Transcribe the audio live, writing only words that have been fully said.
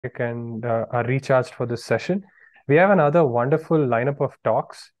and are recharged for this session. We have another wonderful lineup of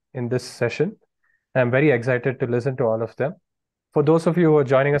talks in this session. I'm very excited to listen to all of them. For those of you who are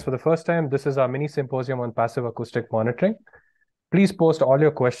joining us for the first time, this is our mini symposium on passive acoustic monitoring. Please post all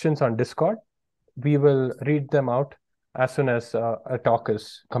your questions on Discord. We will read them out as soon as a talk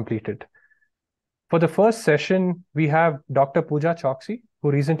is completed. For the first session, we have Dr. Pooja Choksi,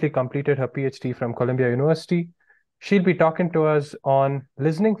 who recently completed her PhD from Columbia University. She'll be talking to us on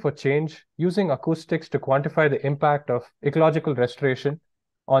listening for change using acoustics to quantify the impact of ecological restoration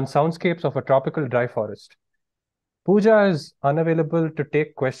on soundscapes of a tropical dry forest. Pooja is unavailable to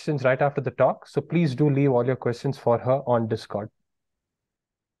take questions right after the talk, so please do leave all your questions for her on Discord.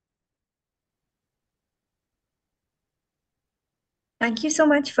 Thank you so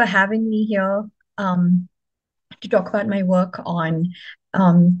much for having me here to talk about my work on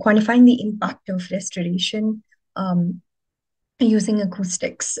quantifying the impact of restoration using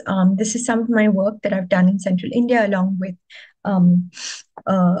acoustics. This is some of my work that I've done in Central India along with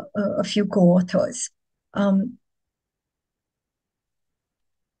a few co-authors.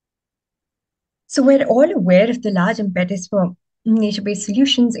 So we're all aware of the large impetus for nature-based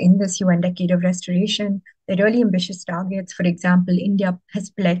solutions in this UN decade of restoration. The really ambitious targets, for example, India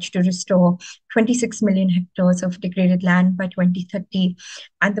has pledged to restore 26 million hectares of degraded land by 2030.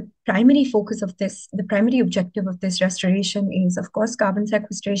 And the primary focus of this, the primary objective of this restoration is, of course, carbon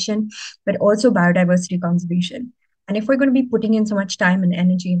sequestration, but also biodiversity conservation. And if we're going to be putting in so much time and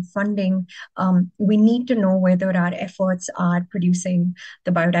energy and funding, we need to know whether our efforts are producing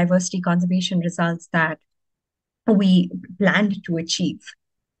the biodiversity conservation results that we planned to achieve.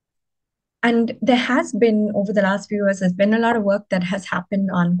 And there has been, over the last few years, there's been a lot of work that has happened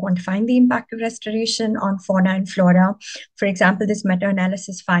on quantifying the impact of restoration on fauna and flora. For example, this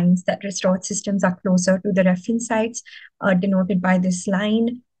meta-analysis finds that restored systems are closer to the reference sites, denoted by this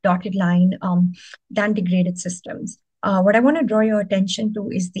line, dotted line, than degraded systems. What I want to draw your attention to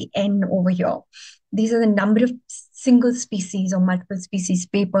is the N over here. These are the number of single species or multiple species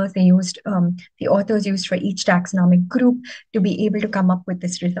papers they used, the authors used for each taxonomic group to be able to come up with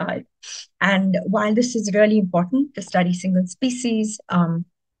this result. And while this is really important to study single species,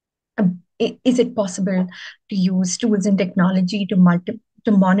 is it possible to use tools and technology to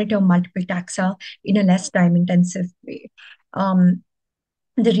monitor multiple taxa in a less time-intensive way?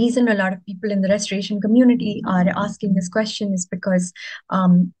 The reason a lot of people in the restoration community are asking this question is because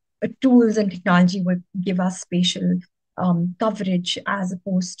tools and technology would give us spatial coverage as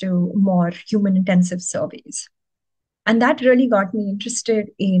opposed to more human-intensive surveys. And that really got me interested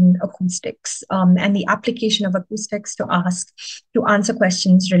in acoustics and the application of acoustics to answer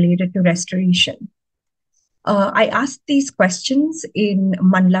questions related to restoration. I asked these questions in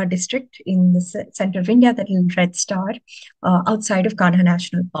Mandla district in the center of India, that little red star, outside of Kanha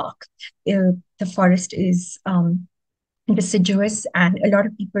National Park. The forest is deciduous, and a lot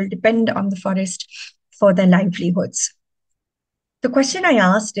of people depend on the forest for their livelihoods. The question I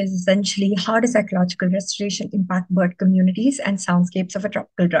asked is essentially, how does ecological restoration impact bird communities and soundscapes of a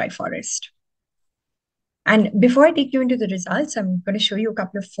tropical dry forest? And before I take you into the results, I'm going to show you a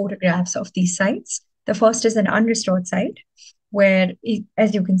couple of photographs of these sites. The first is an unrestored site where,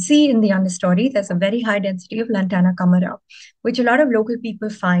 as you can see in the understory, there's a very high density of Lantana camara, which a lot of local people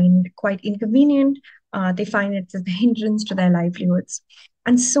find quite inconvenient. They find it's a hindrance to their livelihoods.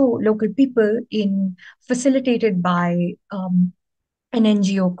 And so local people, facilitated by an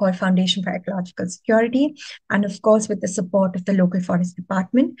NGO called Foundation for Ecological Security, and of course with the support of the local forest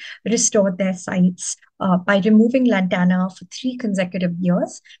department, restored their sites by removing lantana for 3 consecutive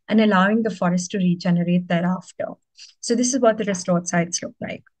years and allowing the forest to regenerate thereafter. So this is what the restored sites look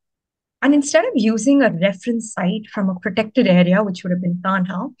like. And instead of using a reference site from a protected area, which would have been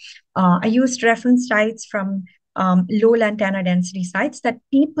Kanha, I used reference sites from low lantana density sites that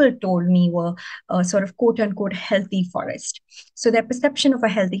people told me were sort of quote unquote healthy forest. So their perception of a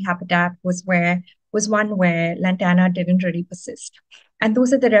healthy habitat was one where lantana didn't really persist. And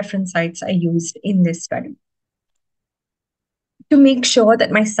those are the reference sites I used in this study. To make sure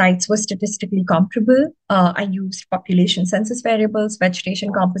that my sites were statistically comparable, I used population census variables,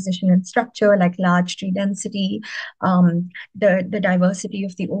 vegetation composition and structure, like large tree density, the diversity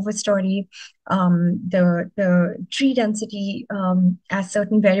of the overstory, the tree density as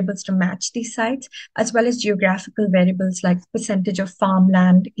certain variables to match these sites, as well as geographical variables like percentage of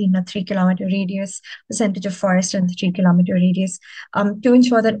farmland in a 3-kilometer radius, percentage of forest in the 3-kilometer radius, to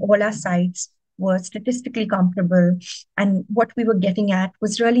ensure that all our sites were statistically comparable. And what we were getting at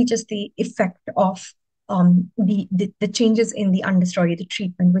was really just the effect of the changes in the understory, the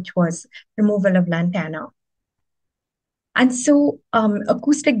treatment, which was removal of lantana. And so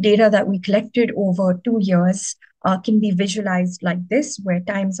acoustic data that we collected over 2 years can be visualized like this, where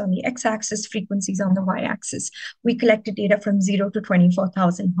time is on the x-axis, frequencies on the y-axis. We collected data from 0 to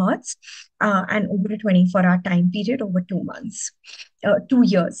 24,000 hertz and over a 24-hour time period over 2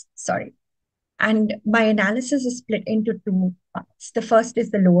 years, sorry. And my analysis is split into two parts. The first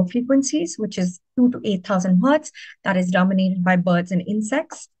is the lower frequencies, which is 2 to 8,000 hertz, that is dominated by birds and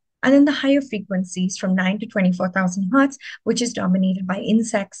insects. And then the higher frequencies from 9 to 24,000 hertz, which is dominated by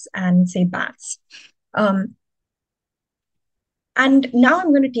insects and, say, bats. And now I'm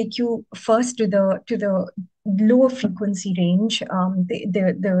going to take you first to the lower frequency range,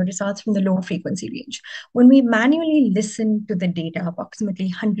 the results from the lower frequency range. When we manually listen to the data, approximately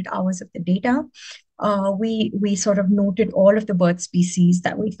 100 hours of the data, we sort of noted all of the bird species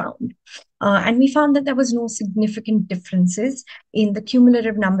that we found. And we found that there was no significant differences in the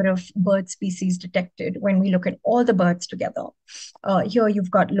cumulative number of bird species detected when we look at all the birds together. Here you've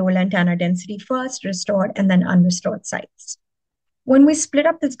got low antenna density first, restored, and then unrestored sites. When we split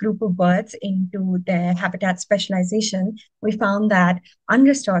up this group of birds into their habitat specialization, we found that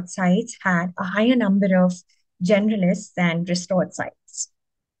unrestored sites had a higher number of generalists than restored sites.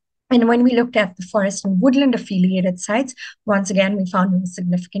 And when we looked at the forest and woodland affiliated sites, once again, we found no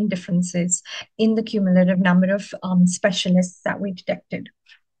significant differences in the cumulative number of specialists that we detected.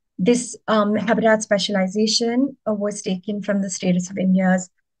 This habitat specialization was taken from the State of India's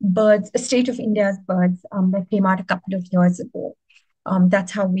birds that came out a couple of years ago.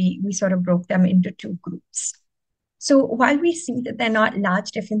 That's how we sort of broke them into two groups. So while we see that there are not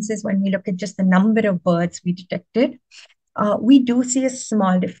large differences when we look at just the number of birds we detected, we do see a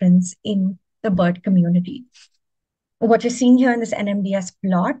small difference in the bird community. What you're seeing here in this NMDS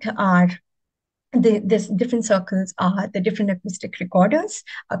plot are these different circles are the different acoustic recorders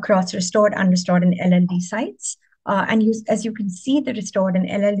across restored, unrestored, and LLD sites. As you can see, the restored and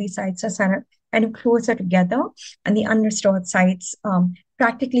LLD sites are kind of closer together, and the unrestored sites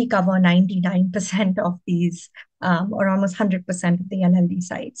practically cover 99% of these, or almost 100% of the LLD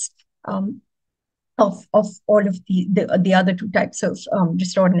sites. Of all of the other two types of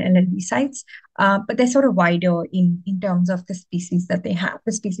restored and LLD sites, but they're sort of wider in terms of the species that they have,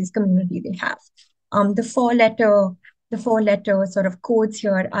 the species community they have. The four letter sort of codes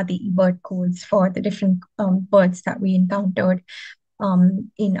here are the eBird codes for the different birds that we encountered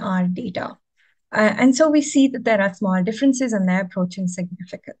in our data. And so we see that there are small differences and they're approaching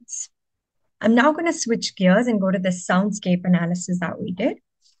significance. I'm now going to switch gears and go to the soundscape analysis that we did.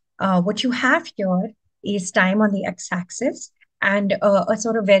 What you have here is time on the x-axis and a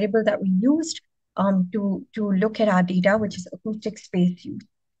sort of variable that we used to look at our data, which is acoustic space use.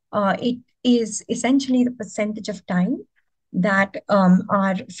 It is essentially the percentage of time that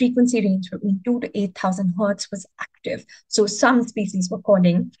our frequency range between 2 to 8,000 hertz was active. So some species were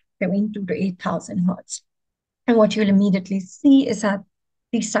calling between 2 to 8,000 hertz. And what you'll immediately see is that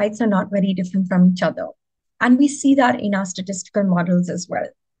these sites are not very different from each other. And we see that in our statistical models as well.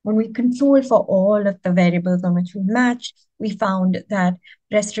 When we control for all of the variables on which we match, we found that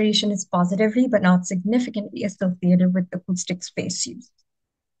restoration is positively but not significantly associated with acoustic space use.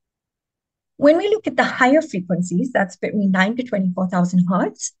 When we look at the higher frequencies, that's between 9 to 24,000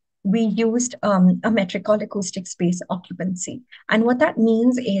 hertz, we used a metric called acoustic space occupancy. And what that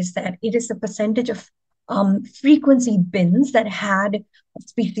means is that it is the percentage of frequency bins that had a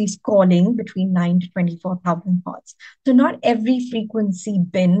species calling between 9 to 24,000 hertz. So not every frequency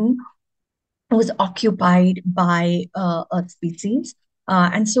bin was occupied by a species.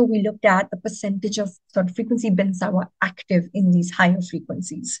 And so we looked at the percentage of sort of frequency bins that were active in these higher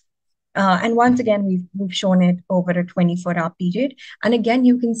frequencies. And once again, we've shown it over a 24-hour period. And again,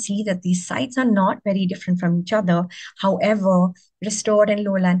 you can see that these sites are not very different from each other. However, restored and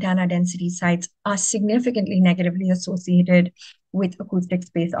low antenna density sites are significantly negatively associated with acoustic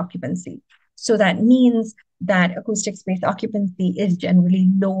space occupancy. So that means that acoustic space occupancy is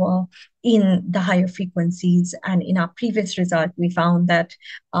generally lower in the higher frequencies. And in our previous result, we found that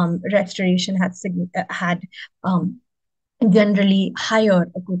restoration had generally higher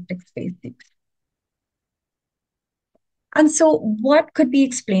acoustic space use. And so what could be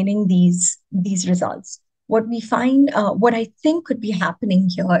explaining these results? What we find, what I think could be happening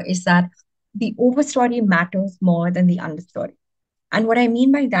here is that the overstory matters more than the understory. And what I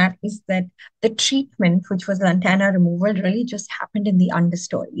mean by that is that the treatment, which was antenna removal, really just happened in the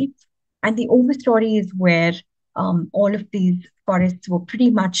understory. And the overstory is where all of these forests were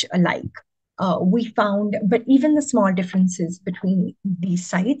pretty much alike. we found, but even the small differences between these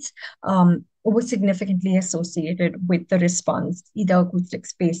sites was significantly associated with the response, either acoustic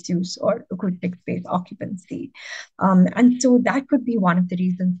space use or acoustic space occupancy. And so that could be one of the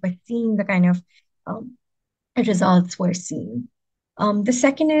reasons we're seeing the kind of results we're seeing. The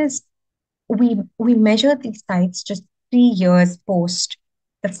second is we measured these sites just 3 years post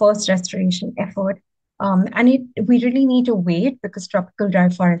the first restoration effort. And we really need to wait because tropical dry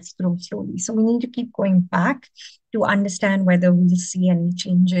forests grow slowly. So we need to keep going back to understand whether we'll see any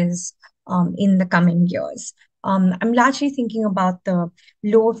changes in the coming years. I'm largely thinking about the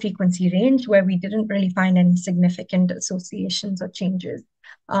lower frequency range where we didn't really find any significant associations or changes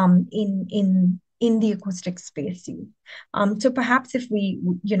in the acoustic space use. So perhaps if we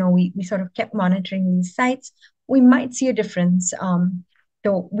sort of kept monitoring these sites, we might see a difference,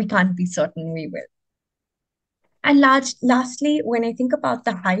 though we can't be certain we will. And lastly, when I think about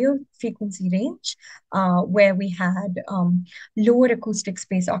the higher frequency range, where we had lower acoustic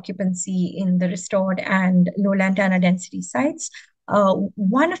space occupancy in the restored and low lantana density sites,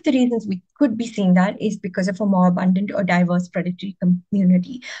 one of the reasons we could be seeing that is because of a more abundant or diverse predatory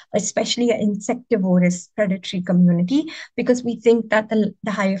community, especially an insectivorous predatory community, because we think that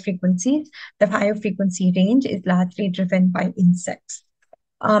the higher frequency range is largely driven by insects.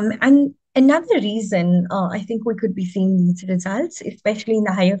 And another reason I think we could be seeing these results, especially in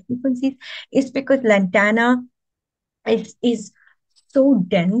the higher frequencies, is because lantana is so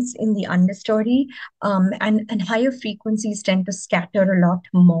dense in the understory, and higher frequencies tend to scatter a lot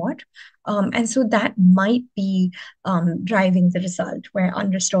more. And so that might be driving the result where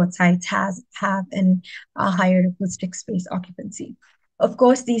unrestored sites have a higher acoustic space occupancy. Of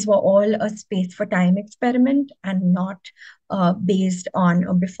course, these were all a space for time experiment and not based on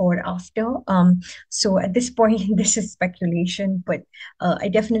a before after. So at this point, this is speculation, but I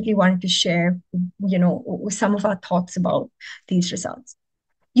definitely wanted to share, some of our thoughts about these results.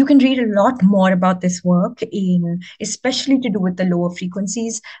 You can read a lot more about this work especially to do with the lower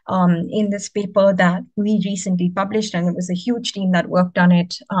frequencies, in this paper that we recently published, and it was a huge team that worked on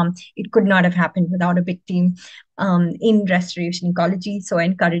it. It could not have happened without a big team in restoration ecology. So I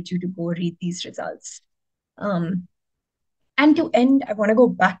encourage you to go read these results. And to end, I want to go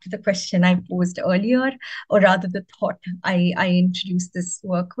back to the question I posed earlier, or rather the thought I introduced this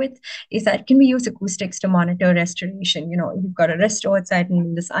work with, is that can we use acoustics to monitor restoration? You've got a restored site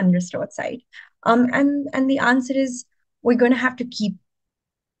and this unrestored site. And the answer is we're going to have to keep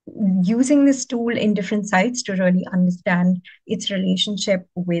using this tool in different sites to really understand its relationship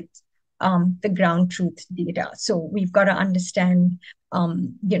with the ground truth data. So we've got to understand,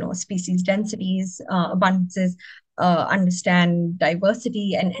 species densities, abundances, understand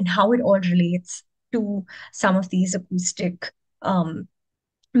diversity and how it all relates to some of these acoustic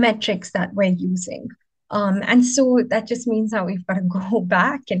metrics that we're using. And so that just means that we've got to go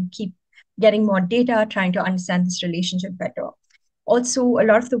back and keep getting more data, trying to understand this relationship better. Also, a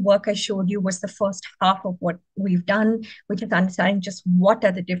lot of the work I showed you was the first half of what we've done, which is understanding just what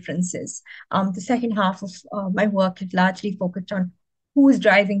are the differences. The second half of my work is largely focused on who is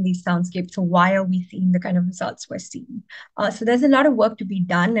driving these soundscapes. So why are we seeing the kind of results we're seeing? So there's a lot of work to be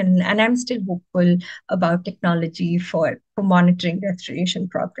done, and I'm still hopeful about technology for monitoring restoration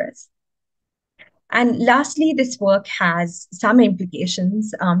progress. And lastly, this work has some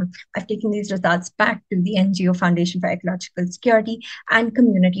implications. I've taken these results back to the NGO Foundation for Ecological Security and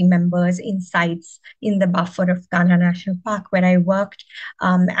community members in sites in the buffer of Kanha National Park where I worked.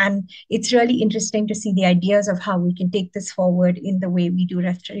 And it's really interesting to see the ideas of how we can take this forward in the way we do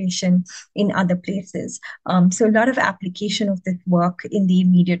restoration in other places. So a lot of application of this work in the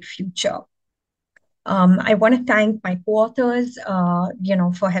immediate future. I want to thank my co-authors,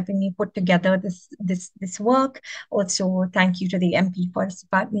 for helping me put together this work. Also, thank you to the MP Forest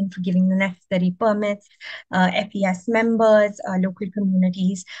Department for giving the necessary permits, FES members, local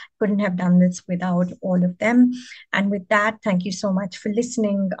communities. Couldn't have done this without all of them. And with that, thank you so much for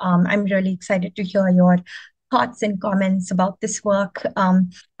listening. I'm really excited to hear your thoughts and comments about this work,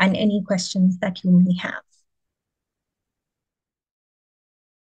 and any questions that you may have.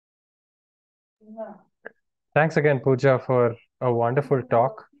 Thanks again, Pooja, for a wonderful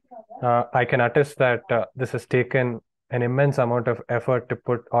talk. I can attest that this has taken an immense amount of effort to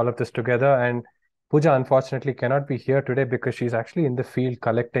put all of this together. And Pooja, unfortunately, cannot be here today because she's actually in the field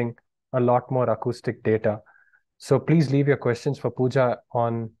collecting a lot more acoustic data. So please leave your questions for Pooja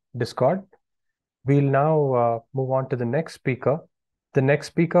on Discord. We'll now move on to the next speaker. The next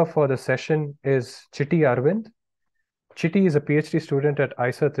speaker for the session is Chiti Arvind. Chiti is a PhD student at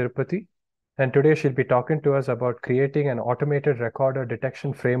IISER Tirupati, and today she'll be talking to us about creating an automated recorder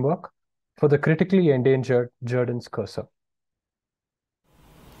detection framework for the critically endangered Jerdon's cursor.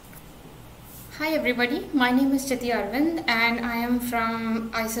 Hi everybody, my name is Chiti Arvind and I am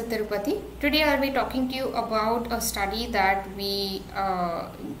from ISA Tirupati. Today I will be talking to you about a study that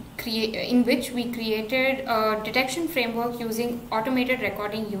in which we created a detection framework using automated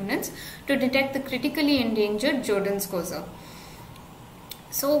recording units to detect the critically endangered Jerdon's cursor.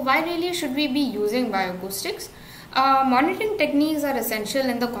 So why really should we be using bioacoustics? Monitoring techniques are essential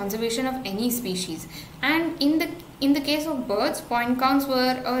in the conservation of any species, and in the case of birds, point counts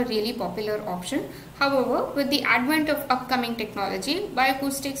were a really popular option. However, with the advent of upcoming technology,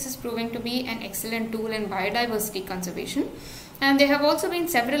 bioacoustics is proving to be an excellent tool in biodiversity conservation. And there have also been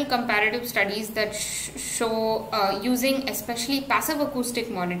several comparative studies that show using especially passive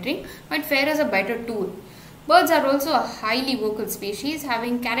acoustic monitoring might fare as a better tool. Birds are also a highly vocal species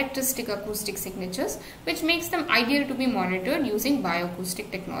having characteristic acoustic signatures, which makes them ideal to be monitored using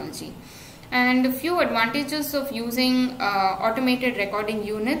bioacoustic technology. And a few advantages of using automated recording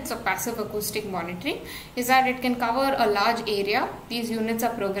units or passive acoustic monitoring is that it can cover a large area. These units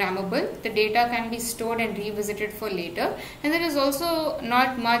are programmable. The data can be stored and revisited for later. And there is also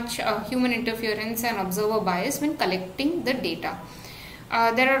not much human interference and observer bias when collecting the data.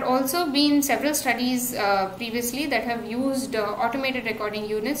 There have also been several studies previously that have used automated recording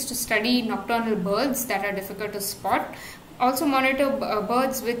units to study nocturnal birds that are difficult to spot. Also monitor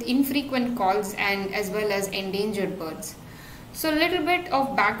birds with infrequent calls and as well as endangered birds. So a little bit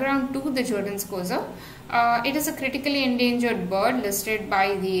of background to the Jerdon's cursor. It is a critically endangered bird listed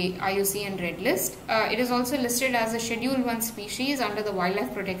by the IUCN Red List. It is also listed as a Schedule 1 species under the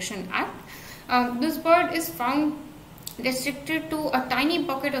Wildlife Protection Act. This bird is found restricted to a tiny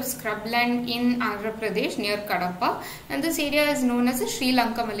pocket of scrubland in Andhra Pradesh near Kadapa, and this area is known as the Sri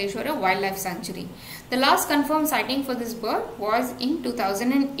Lanka Malleshwara Wildlife Sanctuary. The last confirmed sighting for this bird was in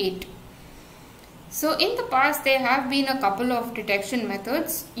 2008. So in the past there have been a couple of detection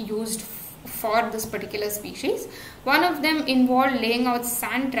methods used for this particular species. One of them involved laying out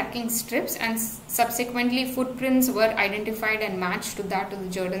sand tracking strips, and subsequently footprints were identified and matched to that of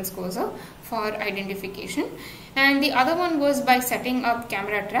the Jerdon's cursor for identification. And the other one was by setting up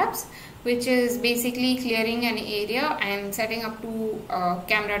camera traps, which is basically clearing an area and setting up two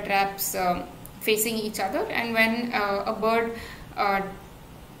camera traps facing each other, and when a bird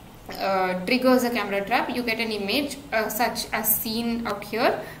triggers a camera trap, you get an image such as seen out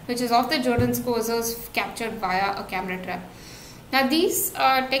here, which is of the Jerdon's cursors captured via a camera trap. Now these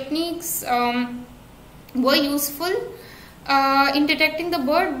techniques were useful in detecting the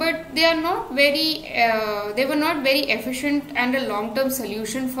bird, but they were not very efficient and a long-term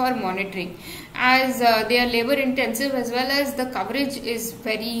solution for monitoring, as they are labor intensive as well as the coverage is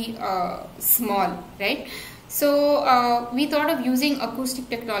very small, right? So we thought of using acoustic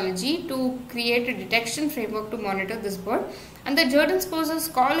technology to create a detection framework to monitor this bird. And the Jerdon's cursor's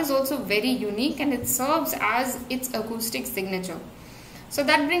call is also very unique, and it serves as its acoustic signature. So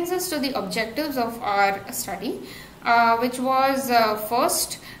that brings us to the objectives of our study, which was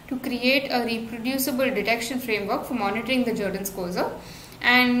first to create a reproducible detection framework for monitoring the Jerdon's cursor,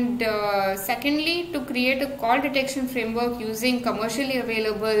 and secondly to create a call detection framework using commercially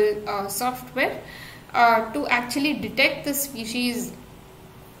available software to actually detect the species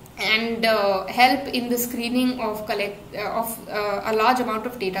and help in the screening of a large amount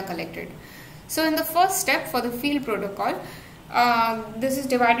of data collected. So in the first step for the field protocol, this is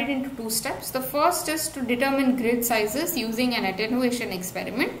divided into two steps. The first is to determine grid sizes using an attenuation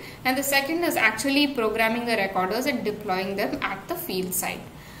experiment, and the second is actually programming the recorders and deploying them at the field site.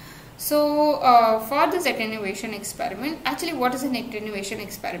 So for this attenuation experiment, actually what is an attenuation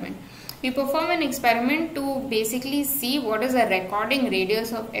experiment? We perform an experiment to basically see what is the recording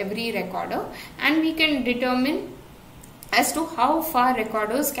radius of every recorder, and we can determine as to how far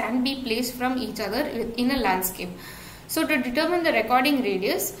recorders can be placed from each other in a landscape. So to determine the recording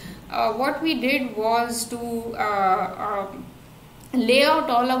radius, what we did was to lay out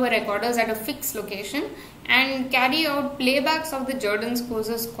all our recorders at a fixed location and carry out playbacks of the Jerdon's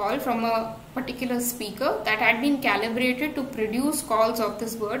cursor's call from a particular speaker that had been calibrated to produce calls of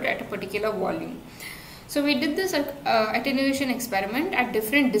this bird at a particular volume. So we did this attenuation experiment at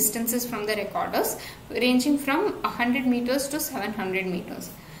different distances from the recorders, ranging from 100 meters to 700 meters.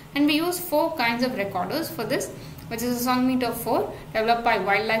 And we used 4 kinds of recorders for this, which is a song meter 4 developed by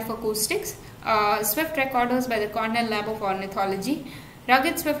Wildlife Acoustics, Swift recorders by the Cornell Lab of Ornithology,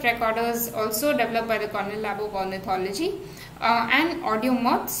 rugged Swift recorders also developed by the Cornell Lab of Ornithology, and audio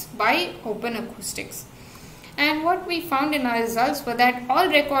moths by Open Acoustics. And what we found in our results were that all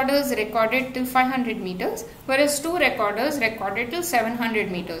recorders recorded till 500 meters, whereas 2 recorders recorded till 700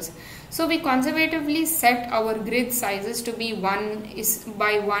 meters. So we conservatively set our grid sizes to be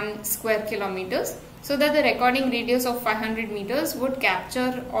 1:1 square kilometers, so that the recording radius of 500 meters would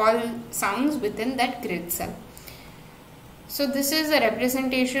capture all sounds within that grid cell. So this is a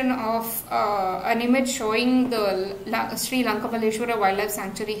representation of an image showing the Sri Lankamaleshwara Wildlife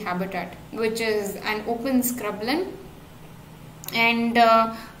Sanctuary habitat, which is an open scrubland. And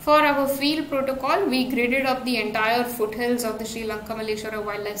for our field protocol, we gridded up the entire foothills of the Sri Lankamaleshwara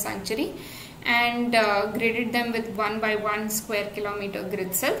Wildlife Sanctuary and gridded them with 1:1 square kilometer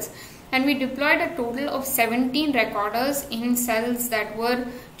grid cells. And we deployed a total of 17 recorders in cells that were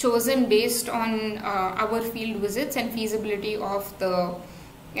chosen based on our field visits and feasibility of the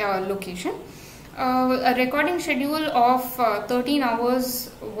location. A recording schedule of 13 hours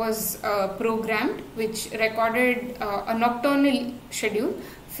was programmed, which recorded a nocturnal schedule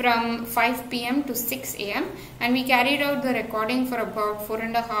from 5 p.m. to 6 a.m. and we carried out the recording for about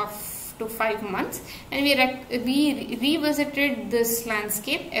 4.5 to 5 months, and we revisited this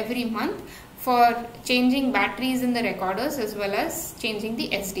landscape every month for changing batteries in the recorders as well as changing the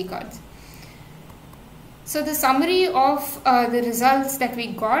SD cards. So the summary of the results that we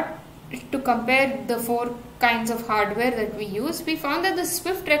got to compare the 4 kinds of hardware that we use, we found that the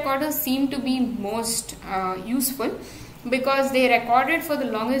Swift recorders seem to be most useful, because they recorded for the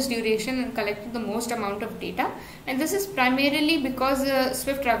longest duration and collected the most amount of data. And this is primarily because the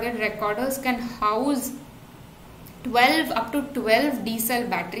Swift rugged recorders can house up to 12 D-cell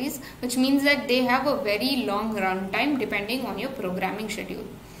batteries, which means that they have a very long runtime depending on your programming schedule.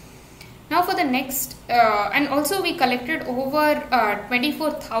 Now for the next, and also we collected over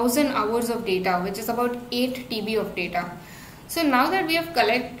 24,000 hours of data, which is about 8 TB of data. So now that we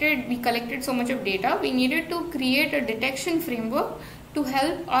collected so much of data, we needed to create a detection framework to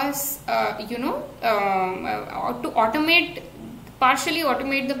help us, to partially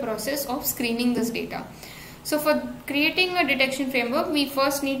automate the process of screening this data. So for creating a detection framework, we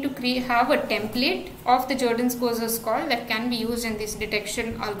first need to have a template of the Jerdon's call that can be used in these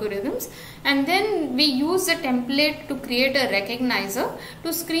detection algorithms, and then we use the template to create a recognizer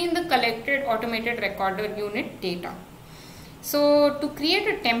to screen the collected automated recorder unit data. So to create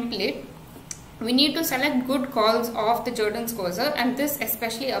a template, we need to select good calls of the Jerdon's, and this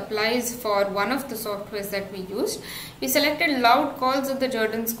especially applies for one of the softwares that we used. We selected loud calls of the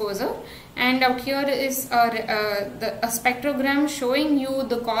Jerdon's, and out here is a spectrogram showing you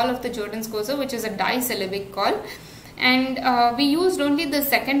the call of the Jerdon's, which is a disyllabic call. And we used only the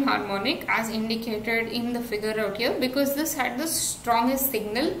second harmonic as indicated in the figure out here, because this had the strongest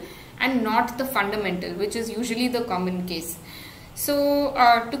signal and not the fundamental, which is usually the common case. So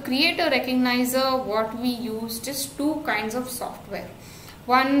to create a recognizer, what we used is 2 kinds of software.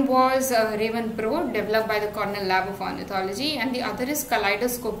 One was Raven Pro, developed by the Cornell Lab of Ornithology, and the other is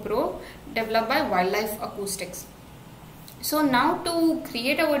Kaleidoscope Pro, developed by Wildlife Acoustics. So now to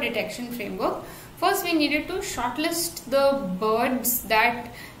create our detection framework, first we needed to shortlist the birds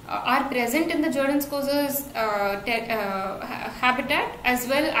that are present in the Jerdon's habitat, as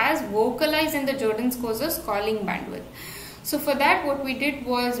well as vocalize in the Jerdon's calling bandwidth. So for that, what we did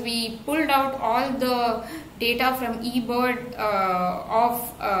was we pulled out all the data from eBird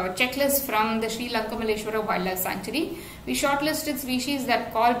of checklists from the Sri Lankamaleshwara Wildlife Sanctuary. We shortlisted species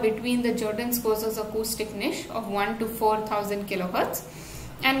that call between the Jerdon's acoustic niche of 1 to 4,000 kilohertz.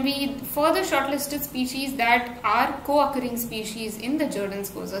 And we further shortlisted species that are co-occurring species in the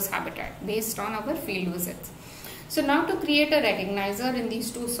Jerdon's habitat based on our field visits. So now to create a recognizer in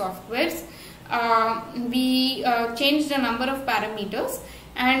these 2 softwares, we changed the number of parameters,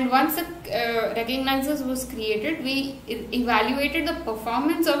 and once the recognizer was created, we evaluated the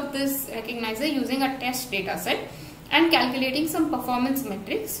performance of this recognizer using a test data set and calculating some performance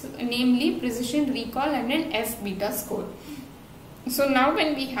metrics, namely precision recall and an F-beta score. So now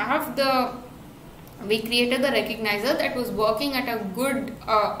when we created the recognizer that was working at a good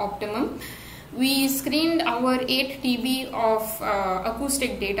optimum, we screened our 8 TB of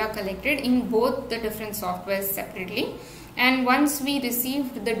acoustic data collected in both the different softwares separately. And once we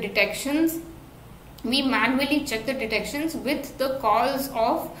received the detections, we manually checked the detections with the calls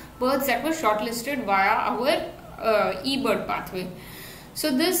of birds that were shortlisted via our eBird pathway. So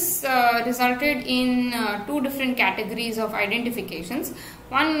this resulted in 2 different categories of identifications.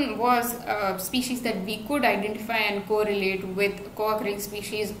 One was species that we could identify and correlate with co-occurring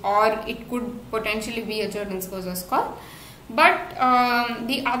species, or it could potentially be a Jerdon's call. But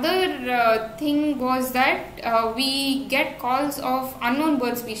the other thing was that we get calls of unknown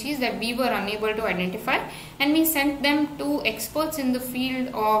bird species that we were unable to identify, and we sent them to experts in the field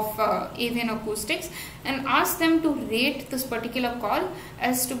of avian acoustics and asked them to rate this particular call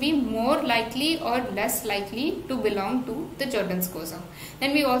as to be more likely or less likely to belong to the Jerdon's quasar.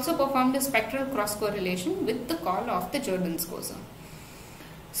 Then we also performed a spectral cross correlation with the call of the Jerdon's quasar.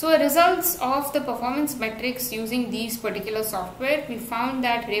 So results of the performance metrics using these particular software, we found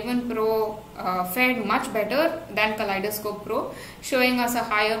that Raven Pro fared much better than Kaleidoscope Pro, showing us a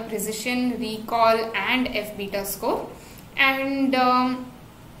higher precision, recall and F-beta score. And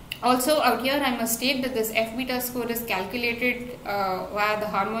also out here I must state that this F-beta score is calculated via the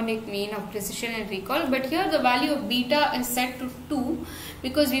harmonic mean of precision and recall, but here the value of beta is set to 2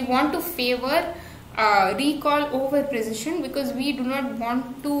 because we want to favor recall over precision, because we do not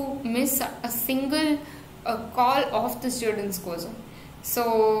want to miss a single call of this Jerdon's quasar.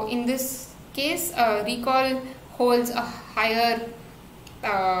 So in this case, recall holds a higher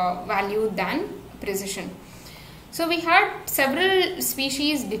value than precision. So we had several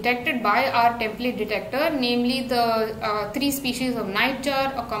species detected by our template detector, namely the 3 species of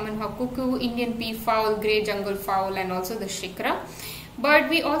nightjar, a common hawk cuckoo, Indian peafowl, grey jungle fowl, and also the shikra. But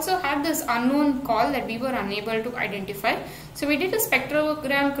we also had this unknown call that we were unable to identify. So we did a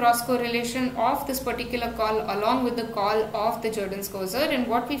spectrogram cross correlation of this particular call along with the call of the Jerdon's quasar, and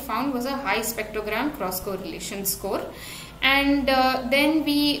what we found was a high spectrogram cross correlation score. And then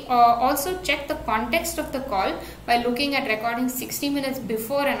we also checked the context of the call by looking at recording 60 minutes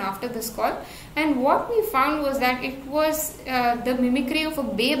before and after this call. And what we found was that it was the mimicry of a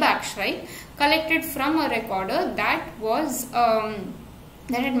bayback shrike collected from a recorder that was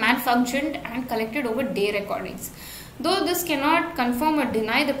that had malfunctioned and collected over day recordings. Though this cannot confirm or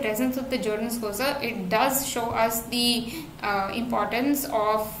deny the presence of the Jerdon's quasar, it does show us the importance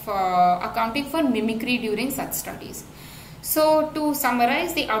of accounting for mimicry during such studies. So to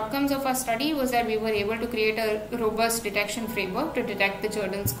summarize, the outcomes of our study was that we were able to create a robust detection framework to detect the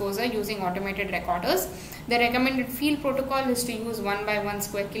Jerdon's quasar using automated recorders. The recommended field protocol is to use 1 by 1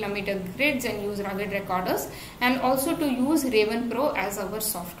 square kilometer grids and use rugged recorders, and also to use Raven Pro as our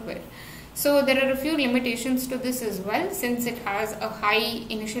software. So there are a few limitations to this as well, since it has a high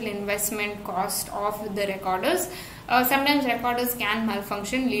initial investment cost of the recorders. Sometimes recorders can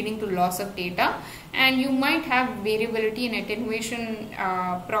malfunction, leading to loss of data, and you might have variability in attenuation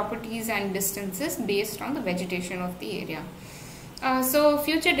properties and distances based on the vegetation of the area. So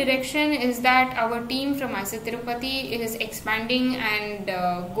future direction is that our team from IISc Tirupati is expanding and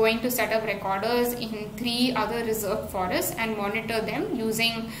going to set up recorders in 3 other reserve forests and monitor them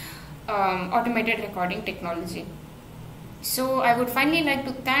using automated recording technology. So I would finally like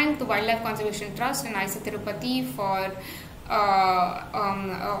to thank the Wildlife Conservation Trust and IISc Tirupati for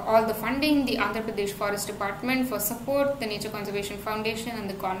all the funding, the Andhra Pradesh Forest Department for support, the Nature Conservation Foundation, and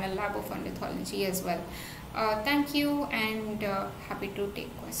the Cornell Lab of Ornithology as well. Thank you, and happy to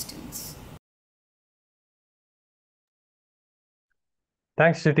take questions.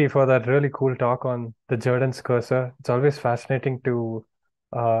 Thanks, Chiti, for that really cool talk on the Jerdon's quasar. It's always fascinating to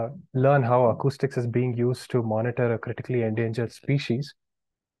learn how acoustics is being used to monitor a critically endangered species.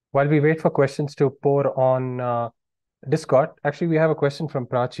 While we wait for questions to pour on Discord, actually we have a question from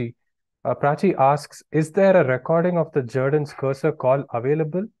Prachi. Prachi asks, is there a recording of the Jerdon's quasar call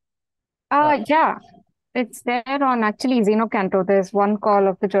available? Yeah, it's there on actually Xenocanto. There's one call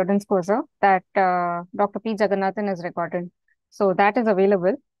of the Jerdon's quasar that Dr. P. Jagannathan has recorded. So that is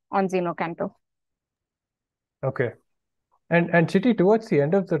available on Xenocanto. Okay. And Chiti, towards the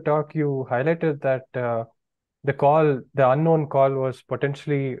end of the talk, you highlighted that the unknown call was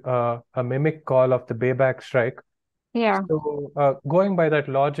potentially a mimic call of the bayback shrike. Yeah. So going by that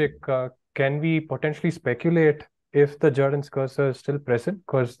logic, can we potentially speculate if the Jerdon's quasar is still present?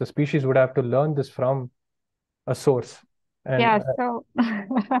 Because the species would have to learn this from a source. And, yeah, so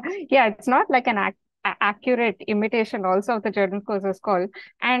yeah, it's not like an accurate imitation also of the Jerdon's quasar's call.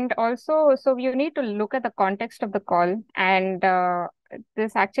 And also, so you need to look at the context of the call. And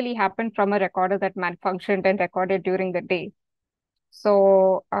this actually happened from a recorder that malfunctioned and recorded during the day.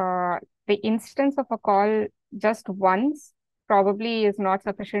 So the instance of a call just once probably is not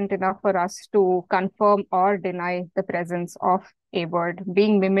sufficient enough for us to confirm or deny the presence of a bird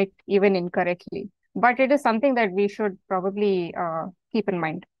being mimicked even incorrectly. But it is something that we should probably keep in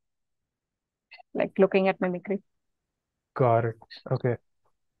mind, like looking at mimicry. Got it. Okay.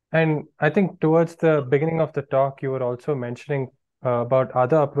 And I think towards the beginning of the talk, you were also mentioning about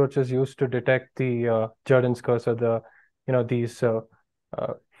other approaches used to detect the Jerdon's quasar, these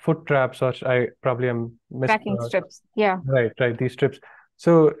foot traps, or I probably am Tracking strips. Yeah. right, these strips.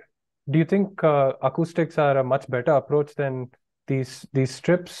 So do you think acoustics are a much better approach than these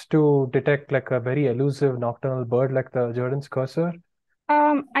strips to detect like a very elusive nocturnal bird like the Jerdon's cursor?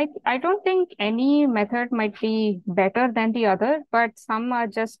 I don't think any method might be better than the other, but some are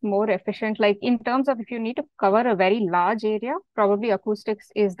just more efficient. Like in terms of if you need to cover a very large area, probably acoustics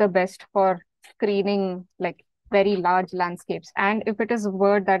is the best for screening like very large landscapes. And if it is a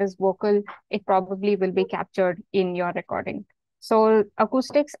bird that is vocal, it probably will be captured in your recording. So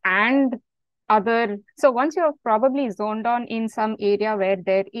acoustics and other, so once you're probably zoned on in some area where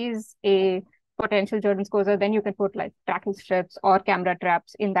there is a potential Jerdon's courser, then you can put like tracking strips or camera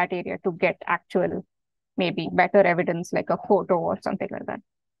traps in that area to get actual, maybe better evidence like a photo or something like that.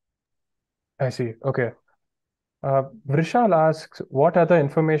 I see. Okay. Vrishal asks, what other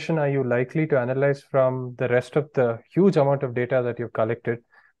information are you likely to analyze from the rest of the huge amount of data that you've collected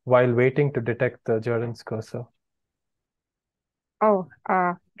while waiting to detect the Jerdon's cursor? Oh,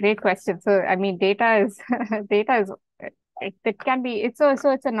 great question. So, I mean, data is it can be it's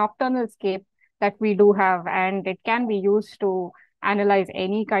a nocturnal scape that we do have, and it can be used to analyze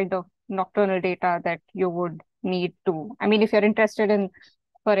any kind of nocturnal data that you would need to. I mean, if you're interested in,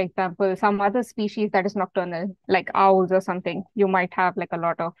 for example, some other species that is nocturnal, like owls or something, you might have like a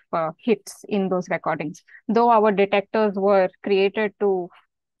lot of hits in those recordings. Though our detectors were created to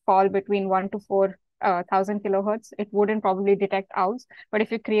fall between 1 to 4,000 kilohertz, it wouldn't probably detect owls. But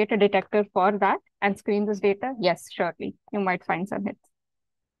if you create a detector for that and screen this data, yes, surely you might find some hits.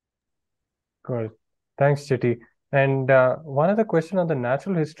 Good. Thanks, Chiti. And one other question on the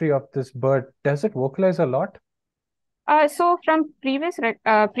natural history of this bird. Does it vocalize a lot? So from previous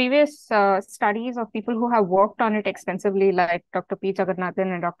studies of people who have worked on it extensively, like Dr. P.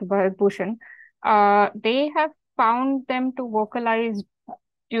 Jagannathan and Dr. Bharat Bhushan, they have found them to vocalize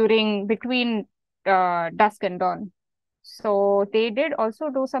between dusk and dawn. So they did also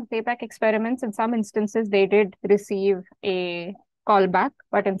do some playback experiments. In some instances, they did receive a callback,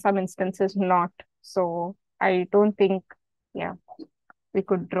 but in some instances not. So I don't think, yeah, we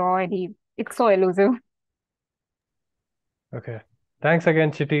could draw any. It's so elusive. Okay. Thanks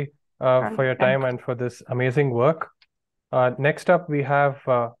again, Chiti, for your time and for this amazing work. Next up, we have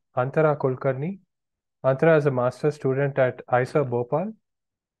Antara Kulkarni. Antara is a master's student at IISER Bhopal.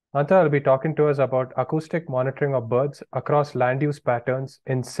 Antara will be talking to us about acoustic monitoring of birds across land use patterns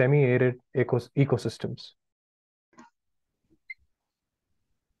in semi-arid ecosystems.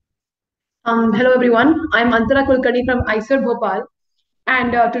 Hello everyone, I'm Antara Kulkarni from IISER Bhopal,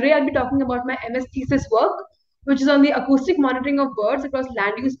 and today I'll be talking about my MS thesis work, which is on the acoustic monitoring of birds across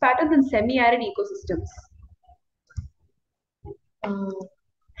land use patterns in semi-arid ecosystems.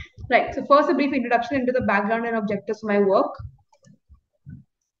 Right, so first a brief introduction into the background and objectives of my work.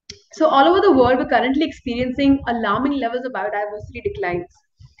 So all over the world, we're currently experiencing alarming levels of biodiversity declines.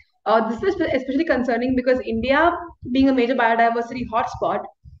 This is especially concerning because India, being a major biodiversity hotspot,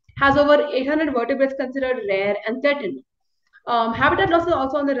 has over 800 vertebrates considered rare and threatened. Habitat loss is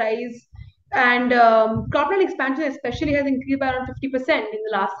also on the rise, and cropland expansion especially has increased by around 50% in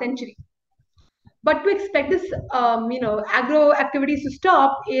the last century. But to expect this, agro activities to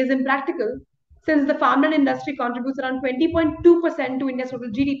stop is impractical, since the farmland industry contributes around 20.2% to India's total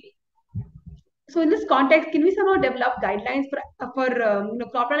GDP. So in this context, can we somehow develop guidelines for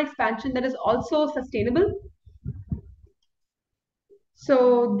cropland expansion that is also sustainable?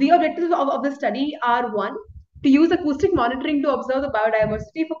 So the objectives of the study are: one, to use acoustic monitoring to observe the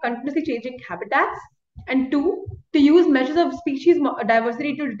biodiversity for continuously changing habitats, and two, to use measures of species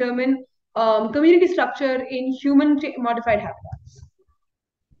diversity to determine community structure in human modified habitats.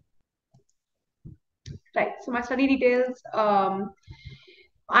 Right. So my study details.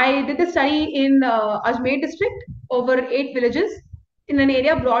 I did the study in Ajmer district over 8 villages in an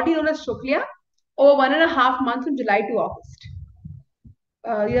area broadly known as Shoklia over 1.5 months from July to August.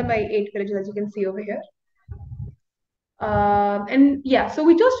 These are my 8 villages, as you can see over here. And yeah, so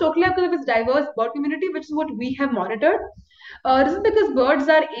we chose Shoklia because of its diverse bird community, which is what we have monitored. This is because birds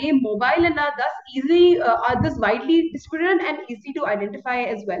are mobile and are thus widely distributed and easy to identify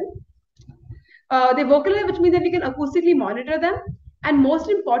as well. They vocalize, which means that we can acoustically monitor them, and most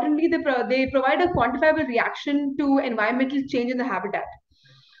importantly, they provide a quantifiable reaction to environmental change in the habitat.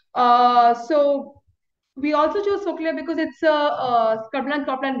 So we also chose Shoklia because it's a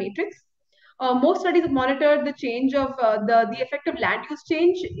cropland matrix. Most studies have monitored the change of the effect of land use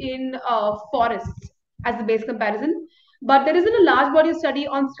change in forests as the base comparison. But there isn't a large body of study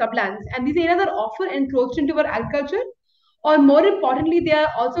on scrublands, and these areas are often encroached into our agriculture or more importantly, there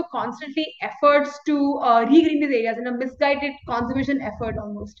are also constantly efforts to regreen these areas in a misguided conservation effort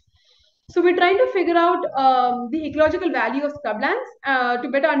almost. So we're trying to figure out the ecological value of scrublands to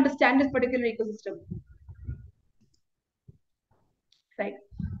better understand this particular ecosystem. Right.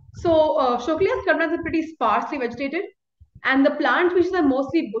 So Shokalia scrublands are pretty sparsely vegetated, and the plant species are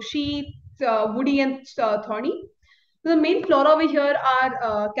mostly bushy, woody, and thorny. So the main flora over here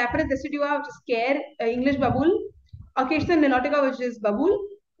are Capparis decidua, which is care, English babool, Acacia nilotica, which is babool,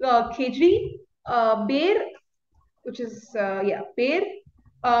 khejri, bear, which is bear,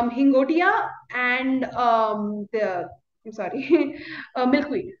 hingotia, and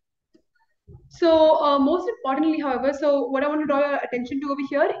milkweed. So most importantly, however, so what I want to draw your attention to over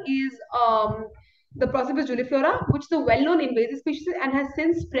here is the Prosopis juliflora, which is a well-known invasive species and has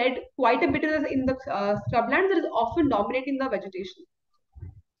since spread quite a bit in the scrublands that is often dominating the vegetation.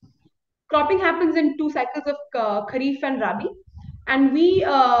 Cropping happens in 2 cycles of Kharif and Rabi. And we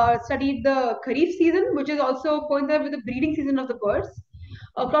studied the Kharif season, which is also coincided with the breeding season of the birds.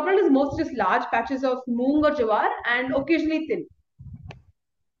 Cropland is mostly just large patches of moong or jawar and occasionally thin.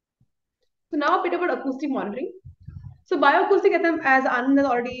 So now a bit about acoustic monitoring. So bioacoustic, as Anand has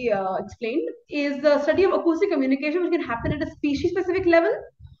already explained, is the study of acoustic communication which can happen at a species-specific level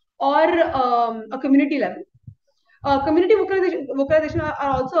or a community level. Community vocalization are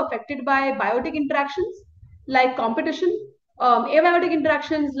also affected by biotic interactions like competition, abiotic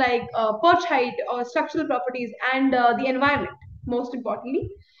interactions like perch height or structural properties, and the environment, most importantly.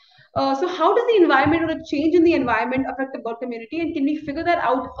 So how does the environment or a change in the environment affect the bird community, and can we figure that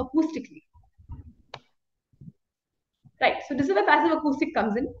out acoustically? Right, so this is where passive acoustic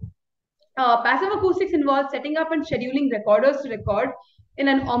comes in. Passive acoustics involves setting up and scheduling recorders to record in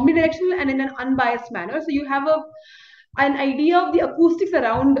an omnidirectional and in an unbiased manner. So you have an idea of the acoustics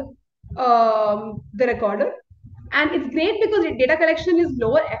around the recorder. And it's great because data collection is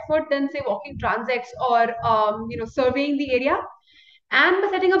lower effort than, say, walking transects or surveying the area. And by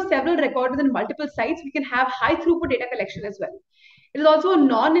setting up several recorders in multiple sites, we can have high throughput data collection as well. It is also a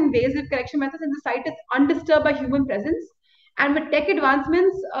non-invasive collection method since the site is undisturbed by human presence. And with tech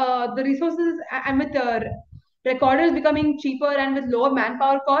advancements, the resources and with recorders becoming cheaper and with lower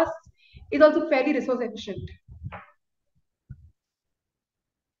manpower costs, is also fairly resource efficient.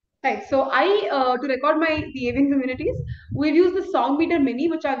 Right. So to record the avian communities, we've used the Song Meter Mini,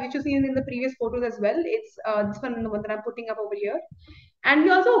 which you've seen in the previous photos as well. It's this one, the one that I'm putting up over here. And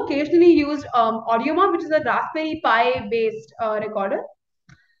we also occasionally used AudioMod, which is a Raspberry Pi based recorder.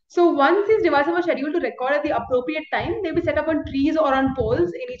 So once these devices were scheduled to record at the appropriate time, they'll be set up on trees or on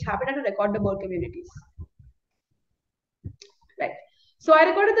poles in each habitat to record the bird communities. Right. So I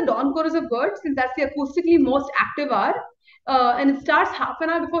recorded the dawn chorus of birds since that's the acoustically most active hour. And it starts half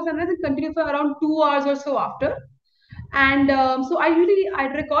an hour before sunrise and continues for around 2 hours or so after. And so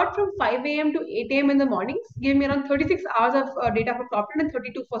I'd record from 5 a.m. to 8 a.m. in the mornings, giving me around 36 hours of data for cropland and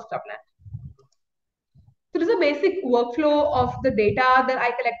 32 for scrubland. So this is a basic workflow of the data that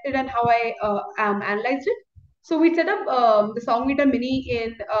I collected and how I analyzed it. So we set up the Song Meter Mini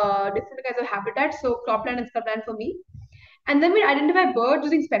in different kinds of habitats, so cropland and scrubland for me. And then we identify birds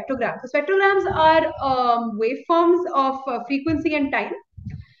using spectrograms. So spectrograms are waveforms of frequency and time.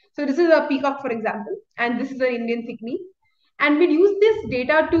 So this is a peacock, for example, and this is an Indian thickney. And we'd use this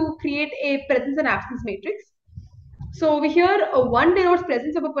data to create a presence and absence matrix. So over here, 1 denotes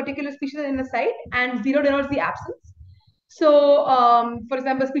presence of a particular species in a site and 0 denotes the absence. So for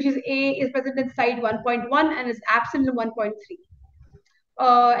example, species A is present in site 1.1 and is absent in 1.3.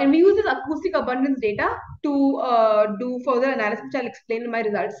 And we use this acoustic abundance data to do further analysis, which I'll explain in my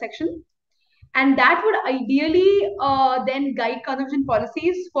results section. And that would ideally then guide conservation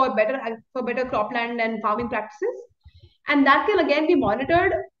policies for better cropland and farming practices. And that can again be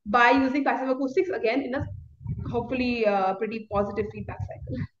monitored by using passive acoustics again in a hopefully pretty positive feedback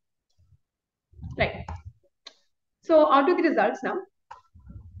cycle. Right. So on to the results now.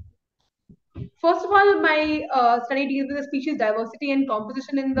 First of all, my study deals with the species diversity and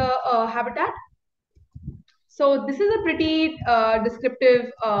composition in the habitat. So this is a pretty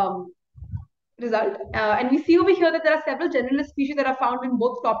descriptive result. And we see over here that there are several generalist species that are found in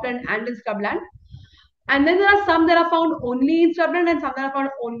both cropland and in scrubland. And then there are some that are found only in scrubland and some that are found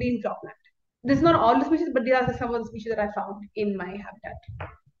only in cropland. This is not all the species, but these are some of the species that I found in my habitat.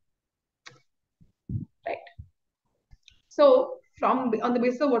 Right. So on the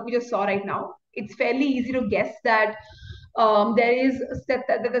basis of what we just saw right now, it's fairly easy to guess that that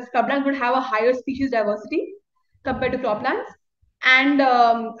the scrubland would have a higher species diversity compared to croplands. And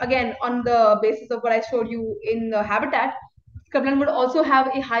again, on the basis of what I showed you in the habitat, scrubland would also have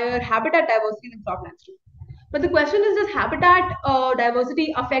a higher habitat diversity than croplands too. But the question is, does habitat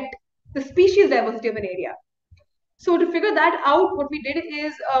diversity affect the species diversity of an area? So to figure that out, what we did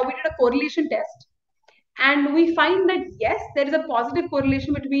is we did a correlation test. And we find that, yes, there is a positive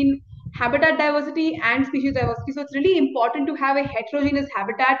correlation between habitat diversity and species diversity. So it's really important to have a heterogeneous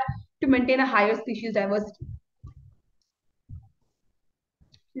habitat to maintain a higher species diversity.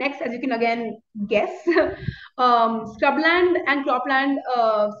 Next, as you can again guess, scrubland and cropland,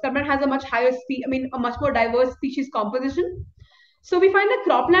 scrubland has a much higher a much more diverse species composition. So we find that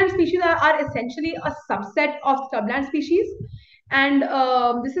cropland species are essentially a subset of scrubland species. And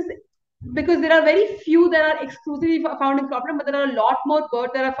this is because there are very few that are exclusively found in cropland, but there are a lot more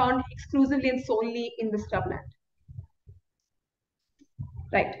birds that are found exclusively and solely in the scrubland.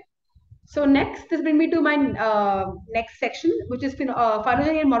 Right. So next, this brings me to my next section, which is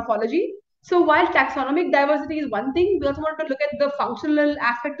phylogenetic and morphology. So while taxonomic diversity is one thing, we also want to look at the functional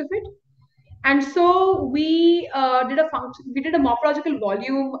aspect of it. And so we did a morphological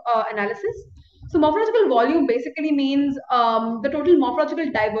volume analysis. So morphological volume basically means the total morphological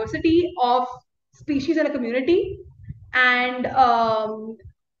diversity of species in a community, and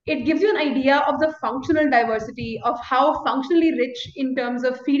it gives you an idea of the functional diversity of how functionally rich in terms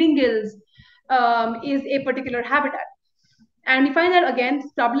of feeding gills is a particular habitat. And we find that again,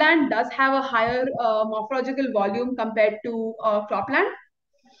 scrubland does have a higher morphological volume compared to cropland.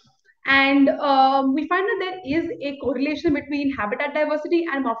 And we find that there is a correlation between habitat diversity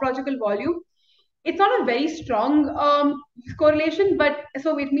and morphological volume. It's not a very strong correlation, but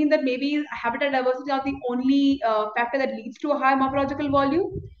so it means that maybe habitat diversity is not the only factor that leads to a high morphological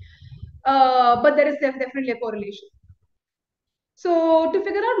volume, but there is definitely a correlation. So to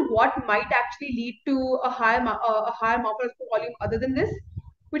figure out what might actually lead to a higher morphological volume other than this,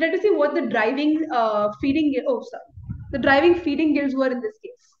 we try to see what the driving driving feeding gills were in this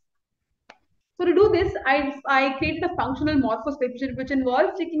case. So to do this, I created a functional morphospace which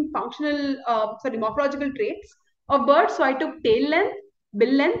involves taking morphological traits of birds. So I took tail length,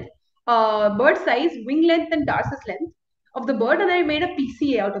 bill length, bird size, wing length, and tarsus length of the bird, and I made a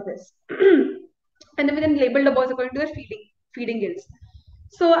PCA out of this. And then we labeled the birds according to their feeding gills.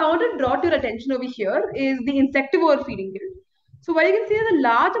 So I want to draw to your attention over here is the insectivore feeding gill. So while you can see there's a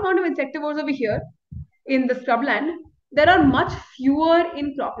large amount of insectivores over here in the scrubland, there are much fewer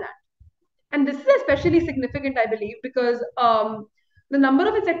in cropland. And this is especially significant, I believe, because the number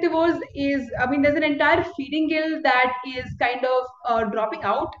of insectivores is, there's an entire feeding gill that is kind of dropping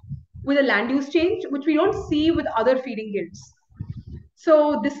out with a land use change, which we don't see with other feeding gills.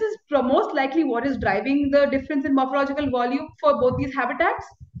 So this is most likely what is driving the difference in morphological volume for both these habitats.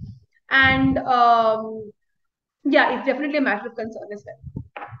 And yeah, it's definitely a matter of concern as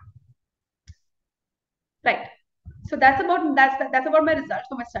well. Right. So that's about my results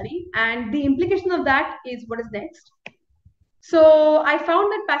for my study, and the implication of that is what is next. So I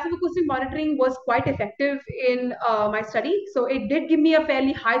found that passive acoustic monitoring was quite effective in my study. So it did give me a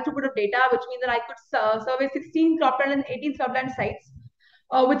fairly high throughput of data, which means that I could survey 16 cropland and 18 scrubland sites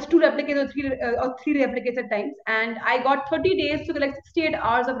with 2 replicates or 3 replicates at times, and I got 30 days to collect 68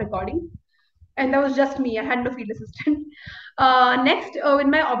 hours of recording. And that was just me. I had no field assistant. Next, in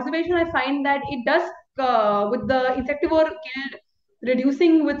my observation, I find that it does, with the insectivore gill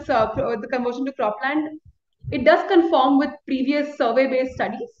reducing with the conversion to cropland, it does conform with previous survey-based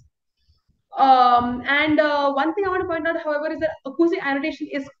studies. And one thing I want to point out, however, is that acoustic annotation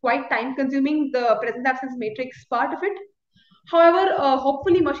is quite time-consuming, the presence-absence matrix part of it. However,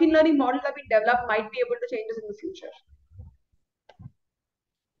 hopefully machine learning models that we develop might be able to change this in the future.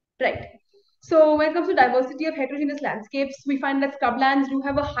 Right. So when it comes to diversity of heterogeneous landscapes, we find that scrublands do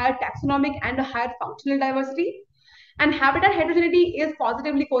have a higher taxonomic and a higher functional diversity. And habitat heterogeneity is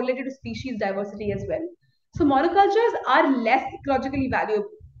positively correlated to species diversity as well. So monocultures are less ecologically valuable.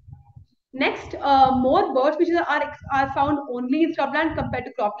 Next, more bird species are found only in scrubland compared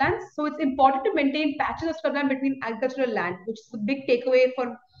to croplands. So it's important to maintain patches of scrubland between agricultural land, which is a big takeaway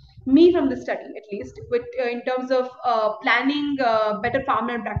for me from the study, at least, in terms of planning better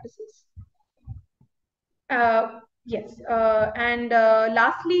farmland practices. Yes, and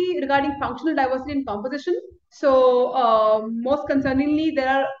lastly, regarding functional diversity and composition. So most concerningly, there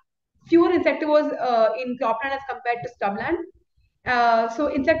are fewer insectivores in cropland as compared to scrubland.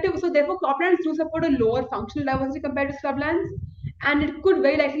 So therefore croplands do support a lower functional diversity compared to scrublands, and it could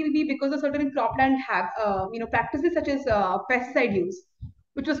very likely be because of certain cropland have practices such as pesticide use,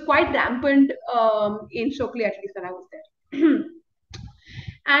 which was quite rampant in Sholakili, at least when I was there.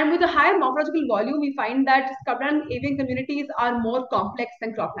 And with a higher morphological volume, we find that scrubland avian communities are more complex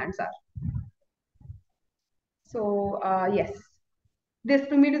than croplands are. So yes. this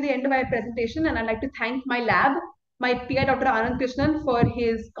brings me to the end of my presentation, and I'd like to thank my lab, my PI Dr. Anand Krishnan, for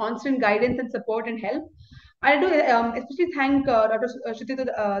his constant guidance and support and help. I do especially thank Dr. Chiti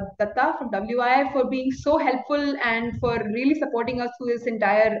Datta from WI for being so helpful and for really supporting us through this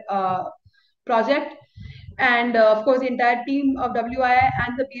entire project. And of course, the entire team of WI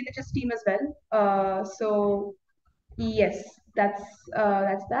and the BNHS team as well. So yes, that's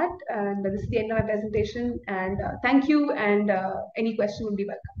that. And this is the end of my presentation. And thank you. And any question would be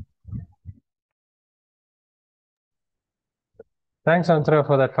welcome. Thanks, Antara,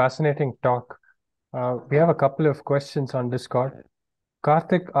 for that fascinating talk. We have a couple of questions on Discord.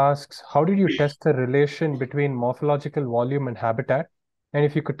 Karthik asks, how did you test the relation between morphological volume and habitat? And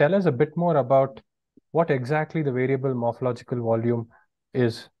if you could tell us a bit more about what exactly the variable morphological volume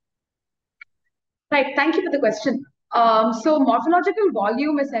is. Right, thank you for the question. So morphological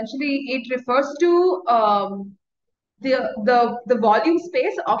volume, essentially, it refers to the volume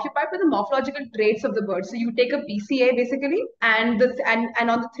space occupied by the morphological traits of the bird. So you take a PCA basically, and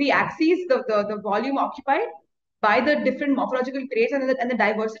on the three axes, the volume occupied by the different morphological traits and the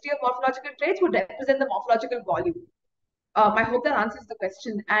diversity of morphological traits would represent the morphological volume. I hope that answers the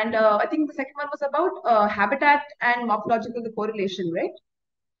question. And I think the second one was about habitat and morphological correlation, right?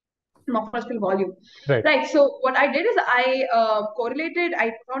 Morphological volume. Right. So what I did is I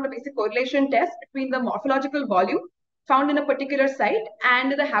found a basic correlation test between the morphological volume found in a particular site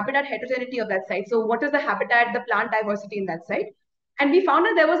and the habitat heterogeneity of that site. So what is the habitat, the plant diversity in that site? And we found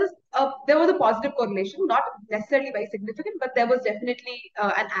that there was a positive correlation, not necessarily very significant, but there was definitely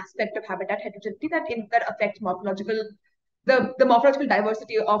an aspect of habitat heterogeneity that affects the morphological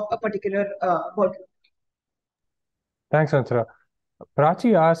diversity of a particular bird. Thanks, Antara.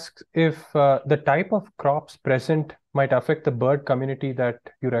 Prachi asks if the type of crops present might affect the bird community that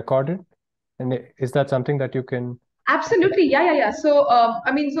you recorded. And is that something that you can? Absolutely, yeah. So,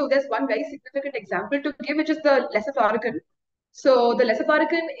 so there's one very significant example to give, which is the lesser florican. So the lesser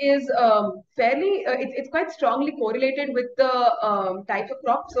florican is it's quite strongly correlated with the type of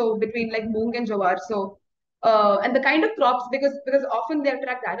crop. So between like moong and jowar. So, and the kind of crops, because often they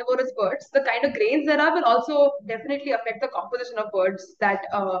attract carnivorous birds, the kind of grains there are will also definitely affect the composition of birds that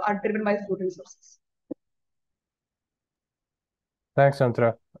are driven by food resources. Thanks,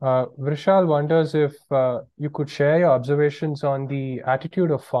 Antara. Vrishal wonders if you could share your observations on the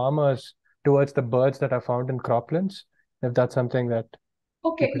attitude of farmers towards the birds that are found in croplands, if that's something that...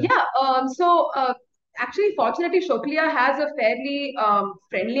 Okay, yeah. Actually, fortunately, Shokilia has a fairly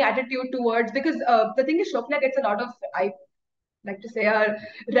friendly attitude towards, because the thing is, Shokilia gets a lot of, I like to say,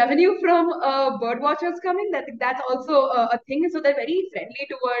 revenue from bird watchers coming. That's also a thing. So they're very friendly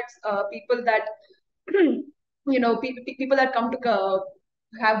towards people that, people that come to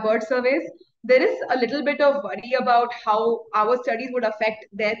have bird surveys. There is a little bit of worry about how our studies would affect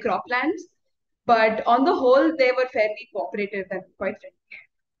their croplands, but on the whole, they were fairly cooperative and quite friendly.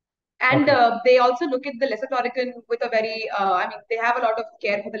 And they also look at the lesser florican with a very, they have a lot of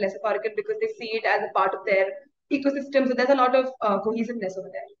care for the lesser florican because they see it as a part of their ecosystem. So there's a lot of cohesiveness over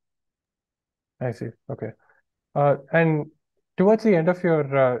there. I see. Okay. And towards the end of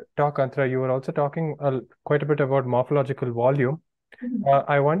your talk, Antara, you were also talking quite a bit about morphological volume.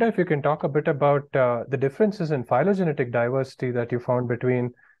 I wonder if you can talk a bit about the differences in phylogenetic diversity that you found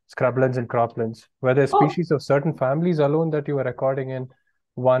between scrublands and croplands. Were there species of certain families alone that you were recording in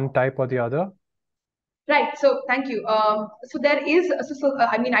one type or the other? Right. So thank you. So there is,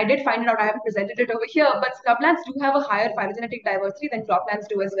 I did find it out. I haven't presented it over here, but scrublands do have a higher phylogenetic diversity than croplands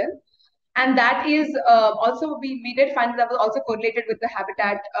do as well. And that is also, we did find that was also correlated with the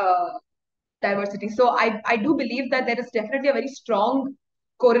habitat diversity. So I do believe that there is definitely a very strong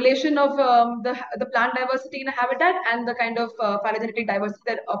correlation of the plant diversity in a habitat and the kind of phylogenetic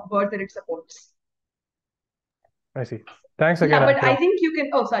diversity of birds that it supports. I see. Thanks again. Yeah, but I think you can.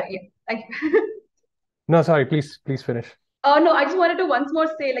 Oh, sorry. Yeah, thank you. No, sorry. Please finish. No, I just wanted to once more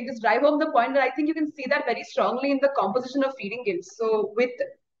say, like, just drive home the point that I think you can see that very strongly in the composition of feeding gills. So with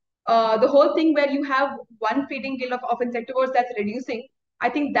the whole thing where you have one feeding gill of insectivores that's reducing, I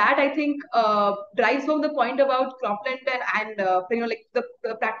think drives home the point about cropland and like the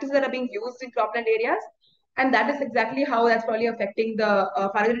practices that are being used in cropland areas. And that is exactly how that's probably affecting the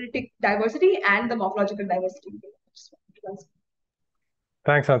phylogenetic diversity and the morphological diversity.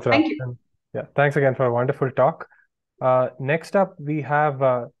 Thanks, Antara. Thank you. And, yeah, thanks again for a wonderful talk. Next up, we have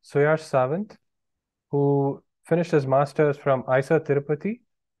Suyash Sawant, who finished his master's from ISA Tirupati,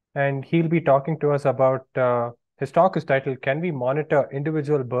 and he'll be talking to us about his talk is titled, Can We Monitor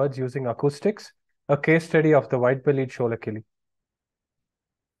Individual Birds Using Acoustics? A case study of the white-bellied Sholakili.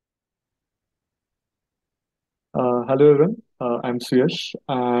 Hello everyone. I'm Suyash,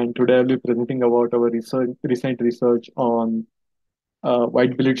 and today I'll be presenting about our recent research on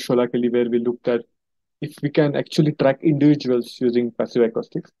White-bellied Sholakili, where we looked at if we can actually track individuals using passive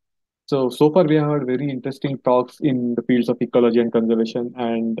acoustics. So far we have had very interesting talks in the fields of ecology and conservation,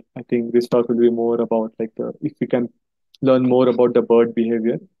 and I think this talk will be more about if we can learn more about the bird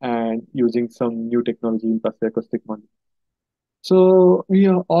behavior and using some new technology in passive acoustic monitoring. So we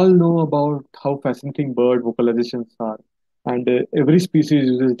all know about how fascinating bird vocalizations are, and every species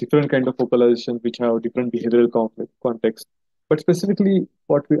uses different kind of vocalization which have different behavioral context. But specifically,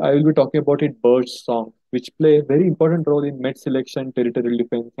 I will be talking about it birds' song, which play a very important role in mate selection, territorial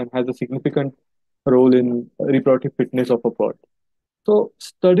defense, and has a significant role in reproductive fitness of a bird. So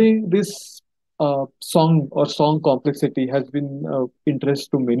studying this song or song complexity has been interest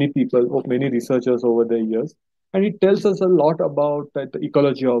to many people or many researchers over the years, and it tells us a lot about the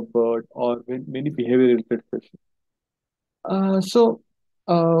ecology of bird or many behavior related questions.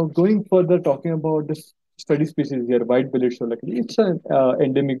 Going further, talking about this study species here, white-bellied Sholakili, it's an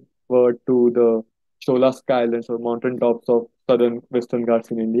endemic bird to the Shola Islands or mountain tops of southern Western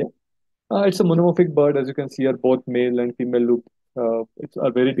Ghats in India. It's a monomorphic bird, as you can see here, both male and female look. It's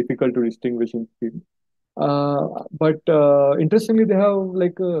very difficult to distinguish in field. But interestingly, they have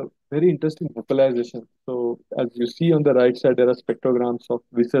like a very interesting vocalization. So as you see on the right side, there are spectrograms of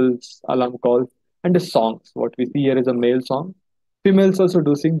whistles, alarm calls, and the songs. What we see here is a male song. Females also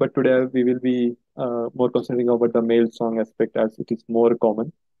do sing, but today we will be more concentrating about the male song aspect as it is more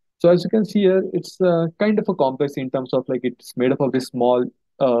common. So as you can see here, it's kind of a complex in terms of like it's made up of this small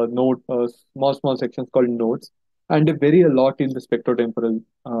small sections called nodes, and they vary a lot in the spectrotemporal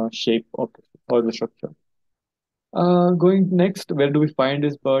shape of or the structure. Going next, where do we find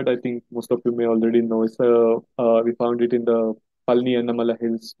this bird? I think most of you may already know. We found it in the Palni Annamala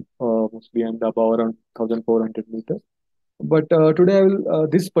Hills, mostly and above around 1,400 meters. But today,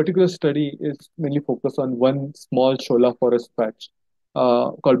 this particular study is mainly focused on one small Shola forest patch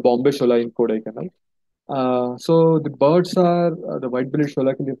called Bombay Shola in Kodaikanal. So the birds are the white-bellied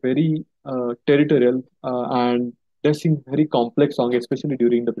Sholakili very territorial and they sing very complex song, especially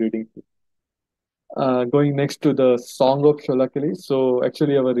during the breeding season. Going next to the song of Sholakili. So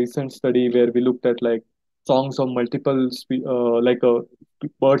actually, our recent study where we looked at like songs of multiple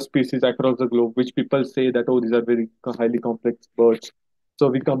bird species across the globe, which people say that oh these are very highly complex birds. So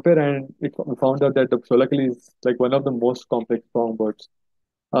we compare and we found out that the Sholakili is like one of the most complex songbirds.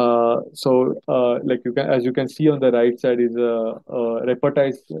 Like you can, as you can see on the right side is a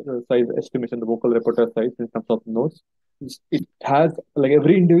repertoire size estimation, the vocal repertoire size in terms of notes. It has like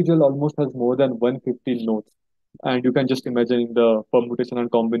every individual almost has more than 150 notes, and you can just imagine the permutation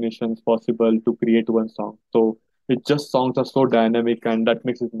and combinations possible to create one song. So it just songs are so dynamic, and that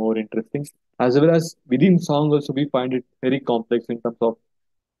makes it more interesting. As well as within song also we find it very complex in terms of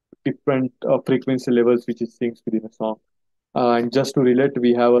different frequency levels which it sings within a song. And just to relate,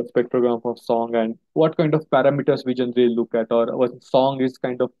 we have a spectrogram of song and what kind of parameters we generally look at, or what song is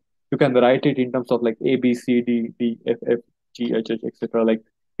kind of, you can write it in terms of like A, B, C, D, D, F, F, G, H, H, etc. Like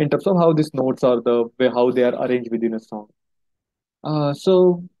in terms of how these notes are the way how they are arranged within a song.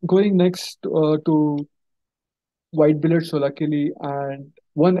 So going next to white-bellied Sholakili, and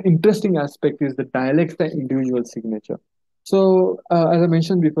one interesting aspect is the dialects and individual signature. So, as I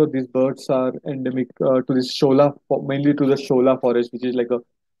mentioned before, these birds are endemic to this mainly to the Shola forest, which is like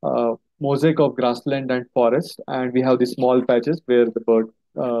a mosaic of grassland and forest. And we have these small patches where the bird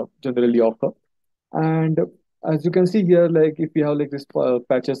generally occur. And as you can see here, like if we have like these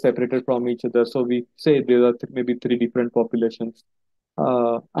patches separated from each other, so we say there are maybe three different populations.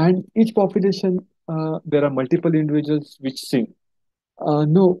 And each population, there are multiple individuals which sing.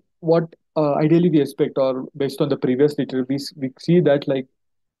 No, what ideally we expect, or based on the previous literature, we see that like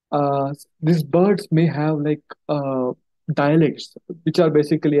these birds may have like dialects, which are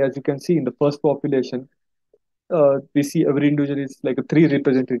basically, as you can see in the first population, we see every individual is like a three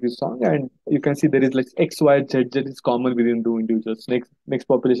representative song, and you can see there is like X, Y, Z. Z is common within two individuals. Next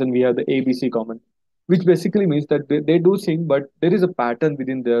population, we have the A, B, C common, which basically means that they do sing, but there is a pattern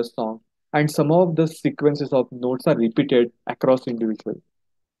within their song, and some of the sequences of notes are repeated across individuals.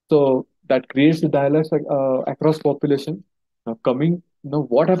 So that creates the dialects across population. Now coming, now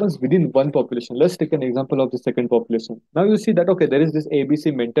what happens within one population? Let's take an example of the second population. Now you see that okay, there is this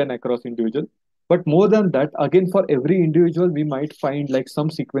ABC maintained across individual, but more than that, again for every individual, we might find like some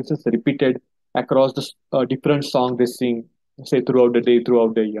sequences repeated across the different song they sing, say throughout the day,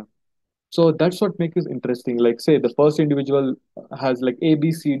 throughout the year. So that's what makes it interesting. Like say the first individual has like A,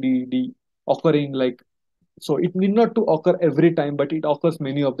 B, C, D, D occurring like, so it need not to occur every time, but it occurs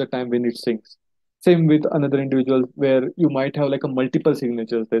many of the time when it sings. Same with another individual where you might have like a multiple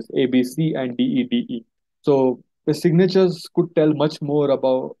signatures. There's A, B, C, and D, E, D, E. So the signatures could tell much more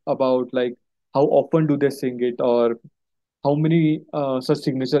about like how often do they sing it, or how many such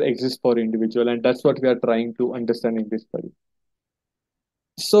signature exist for individual, and that's what we are trying to understand in this study.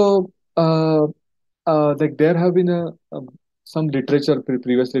 So like there have been some literature,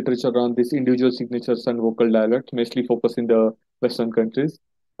 previous literature on these individual signatures and vocal dialects, mostly focused in the Western countries.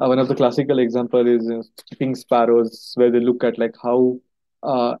 One of the classical example is king sparrows, where they look at like how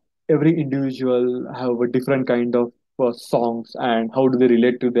uh, every individual have a different kind of songs and how do they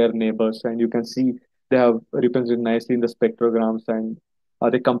relate to their neighbors, and you can see they have represented nicely in the spectrograms, and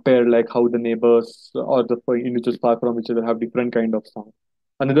they compare like how the neighbors or the individuals far from each other have different kind of songs.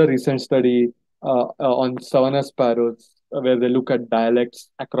 Another recent study on savanna sparrows, where they look at dialects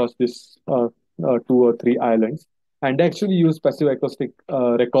across this 2 or 3 islands, and they actually use passive acoustic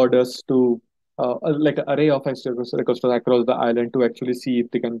recorders to like an array of acoustic recorders across the island to actually see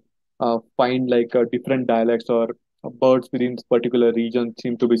if they can find like different dialects or birds within this particular region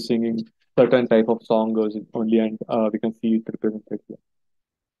seem to be singing certain type of song only, and we can see it represented here.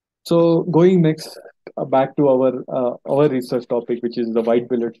 So going next back to our research topic, which is the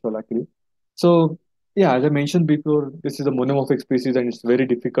white-bellied Sholakili. So yeah, as I mentioned before, this is a monomorphic species and it's very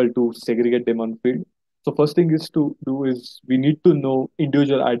difficult to segregate them on field. So first thing is to do is we need to know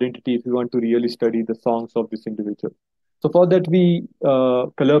individual identity if we want to really study the songs of this individual. So for that we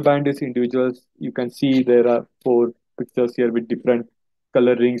color band these individuals. You can see there are 4 pictures here with different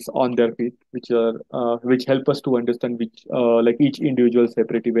color rings on their feet, which help us to understand which like each individual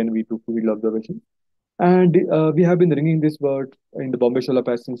separately when we do field observation. And we have been ringing this bird in the Bombay Shola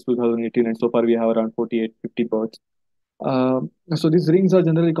Pass since 2018, and so far we have around 48, 50 birds. So these rings are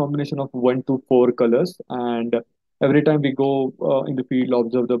generally a combination of 1 to 4 colors, and every time we go in the field,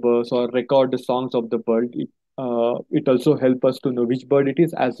 observe the birds or record the songs of the bird, it also helps us to know which bird it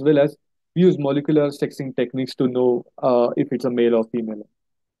is, as well as we use molecular sexing techniques to know if it's a male or female.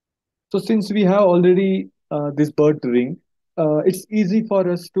 So since we have already this bird ring, it's easy for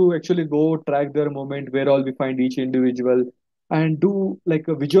us to actually go track their movement, where all we find each individual, and do like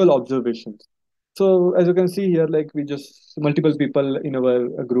a visual observations. So as you can see here, like we just multiple people in our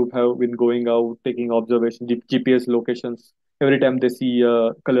group have been going out taking observation GPS locations every time they see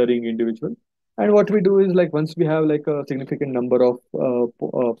a coloring individual. And what we do is like once we have like a significant number of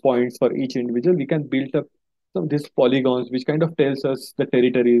points for each individual, we can build up some these polygons, which kind of tells us the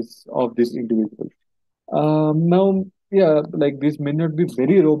territories of this individual. Now, yeah, like this may not be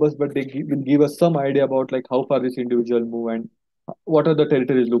very robust, but will give us some idea about like how far this individual move and what are the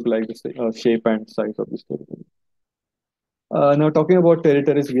territories look like, the shape and size of this territory. Now, talking about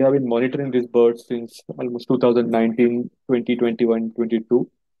territories, we have been monitoring these birds since almost 2019, 2021, 22.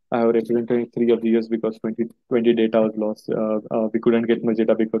 I have represented 3 of the years because 2020 data was lost. We couldn't get much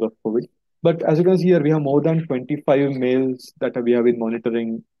data because of COVID. But as you can see here, we have more than 25 males that we have been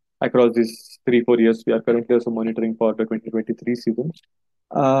monitoring across these 3, 4 years. We are currently also monitoring for the 2023 season.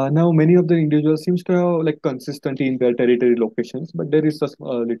 Now, many of the individuals seems to have like consistency in their territory locations, but there is a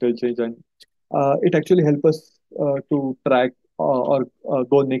little change, and it actually helps us to track or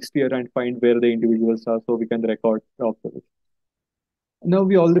go next year and find where the individuals are, so we can record the observation. Now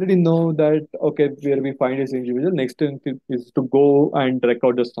we already know that okay, where we find this individual. Next thing is to go and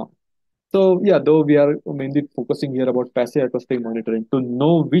record the song. So yeah, though we are mainly focusing here about passive acoustic monitoring to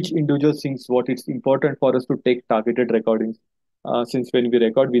know which individual sings what, it's important for us to take targeted recordings. Since when we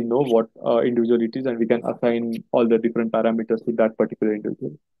record, we know what individual it is, and we can assign all the different parameters to that particular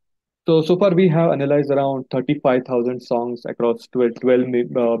individual. So far we have analyzed around 35,000 songs across 12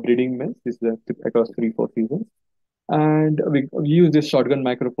 breeding males. This is across 3, 4 seasons. And we use this shotgun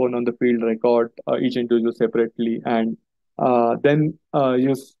microphone on the field, record each individual separately, and then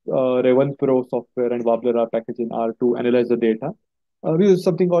use Raven Pro software and Wobbler R package in R to analyze the data. We use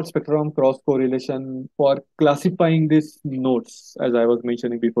something called spectrum cross correlation for classifying these notes, as I was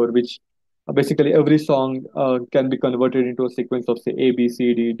mentioning before, which basically every song can be converted into a sequence of say A, B,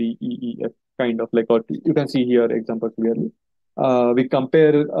 C, D, D, E, E, F, kind of like what you can see here example clearly. We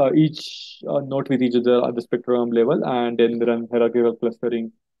compare each note with each other at the spectrum level, and then run hierarchical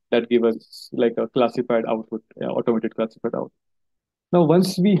clustering that give us like a classified output, automated classified output. Now,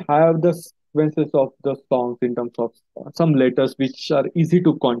 once we have the sequences of the songs in terms of some letters which are easy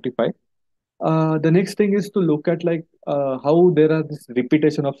to quantify, the next thing is to look at like how there are this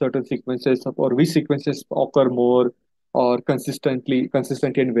repetition of certain sequences or which sequences occur more or consistently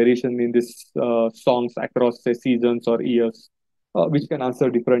and variation in these songs across say seasons or years, which can answer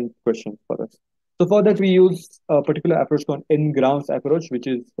different questions for us. So for that, we use a particular approach called n-grams approach, which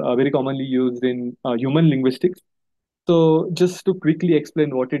is very commonly used in human linguistics. So just to quickly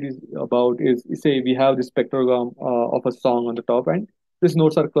explain what it is about is, say we have this spectrogram of a song on the top, and these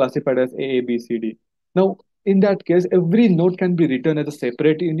notes are classified as A, B, C, D. Now, in that case, every note can be written as a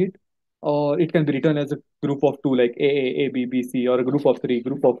separate unit, or it can be written as a group of two, like A, B, B, C, or a group of three,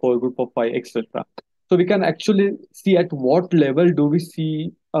 group of four, group of five, etc. So we can actually see at what level do we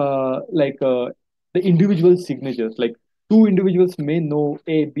see the individual signatures. Like two individuals may know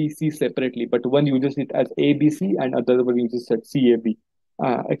A, B, C separately, but one uses it as A, B, C, and other one uses it C, A, B,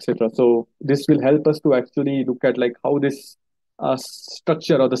 etc. So this will help us to actually look at like how this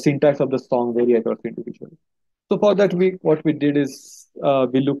structure or the syntax of the song vary across individuals. So for that, we what we did is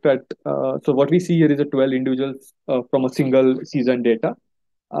we looked at so what we see here is a 12 individuals from a single season data.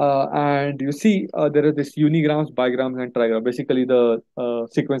 And you see there are this unigrams, bigrams, and trigrams. Basically, the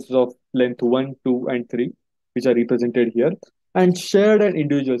sequences of length 1, 2, and 3, which are represented here, and shared and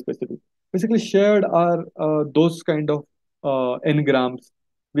individual specific. Basically, shared are those kind of n-grams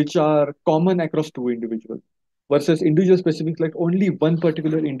which are common across two individuals, versus individual specific, like only one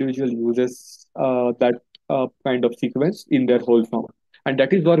particular individual uses that kind of sequence in their whole song. And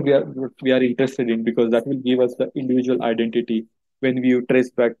that is what we are interested in, because that will give us the individual identity when we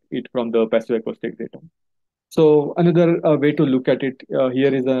trace back it from the passive acoustic data. So another way to look at it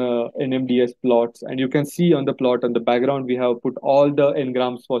here is a NMDS plots, and you can see on the plot on the background we have put all the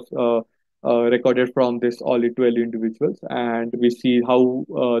n-grams for recorded from this all 12 individuals, and we see how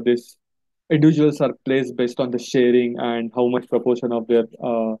these individuals are placed based on the sharing and how much proportion of their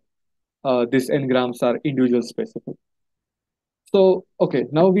these n-grams are individual specific. So, okay,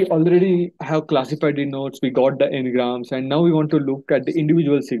 now we already have classified the nodes, we got the n-grams, and now we want to look at the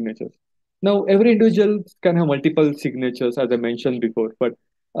individual signatures. Now, every individual can have multiple signatures, as I mentioned before, but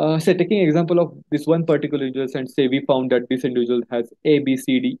say taking example of this one particular individual, and say we found that this individual has A, B,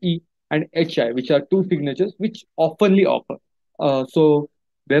 C, D, E, and HI, which are two signatures which oftenly occur. So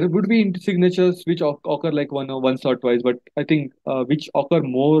there would be signatures which occur like once or twice, but I think which occur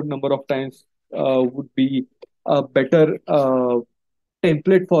more number of times would be a better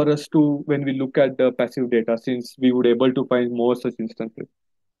template for us to when we look at the passive data, since we would able to find more such instances.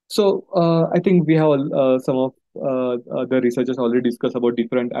 So I think we have some of the researchers already discussed about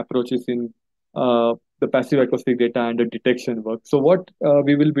different approaches in the passive acoustic data and the detection work. So what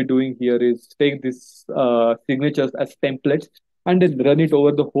we will be doing here is take these signatures as templates and then run it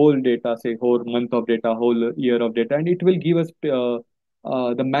over the whole data, say whole month of data, whole year of data, and it will give us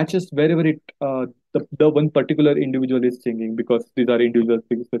the matches wherever the one particular individual is singing, because these are individual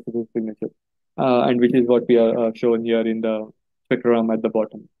specific signatures, and which is what we are shown here in the spectrogram at the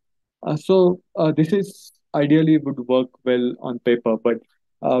bottom. So this is ideally would work well on paper, but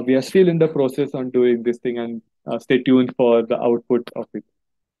we are still in the process on doing this thing, and stay tuned for the output of it.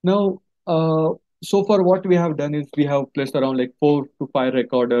 Now, so far what we have done is we have placed around like 4 to 5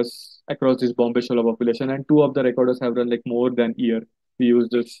 recorders across this Bombay Shola population, and 2 of the recorders have run like more than a year. We use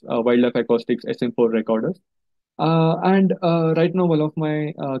this Wildlife Acoustics SM4 recorders. And right now, one of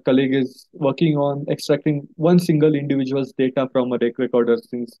my colleague is working on extracting one single individual's data from a recorder,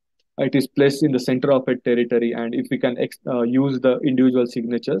 since it is placed in the center of a territory, and if we can use the individual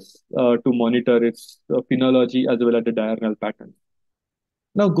signatures to monitor its phenology as well as the diurnal pattern.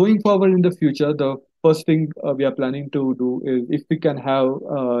 Now, going forward in the future, the first thing we are planning to do is if we can have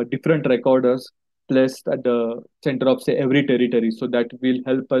different recorders placed at the center of, say, every territory, so that will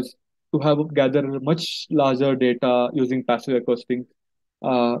help us to have gather much larger data using passive acoustics,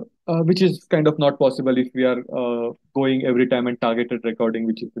 which is kind of not possible if we are going every time and targeted recording,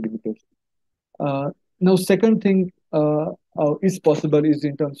 which is the limitation. Now, second thing is possible is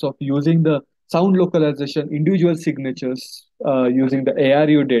in terms of using the sound localization, individual signatures using the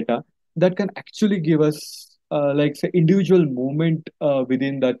ARU data that can actually give us like say individual movement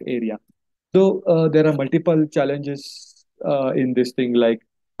within that area. So there are multiple challenges in this thing, like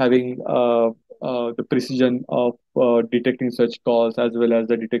having the precision of detecting such calls as well as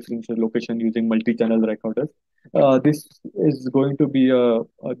the detecting such location using multi-channel recorders. This is going to be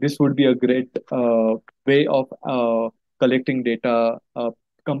this would be a great way of collecting data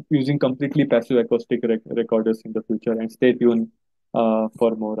using completely passive acoustic recorders in the future, and stay tuned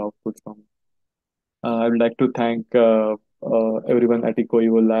for more output from it. I would like to thank everyone at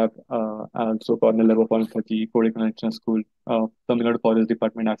EcoEvo Lab, also Cornell Lab of 130, Kodaikanal International School, Tamil Nadu Forest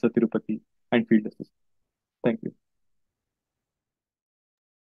Department, ASA Tirupati, and Field Assistant. Thank you.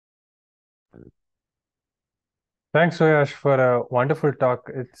 Thanks, Suyash, for a wonderful talk.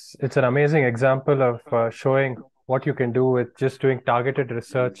 It's an amazing example of showing what you can do with just doing targeted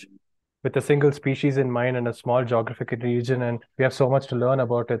research with a single species in mind and a small geographic region, and we have so much to learn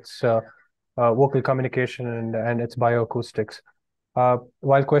about its vocal communication and its bioacoustics.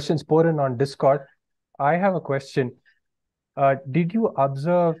 While questions pour in on Discord, I have a question. Did you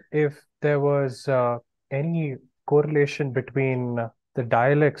observe if there was any correlation between the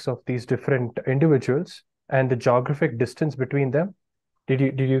dialects of these different individuals and the geographic distance between them?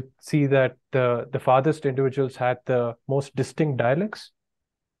 Did you see that the farthest individuals had the most distinct dialects?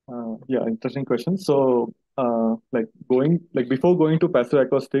 Yeah, interesting question. So, before going to passive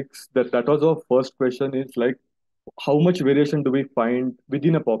acoustics, that was our first question is like, how much variation do we find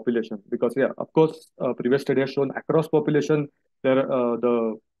within a population? Because yeah, of course, previous study has shown across population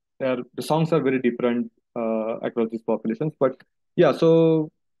the songs are very different across these populations. But yeah,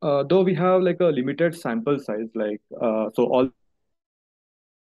 so though we have like a limited sample size, so all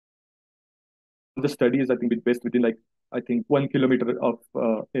the studies I think based within like I think 1 kilometer of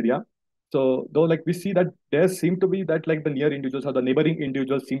area. So though like we see that there seem to be that like the near individuals or the neighboring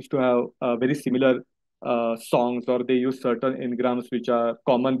individuals seems to have very similar songs, or they use certain engrams which are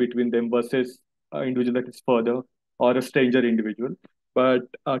common between them versus individual that is further or a stranger individual. But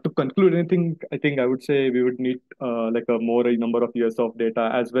to conclude anything, I think I would say we would need like a more a number of years of data,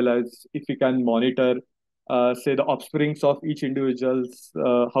 as well as if we can monitor say the offsprings of each individuals,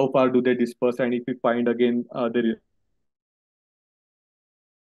 how far do they disperse, and if we find again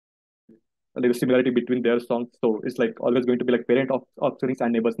like a similarity between their songs. So it's like always going to be like parent of offsprings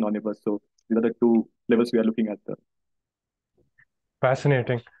and neighbors, non-neighbors. So these are the two levels we are looking at.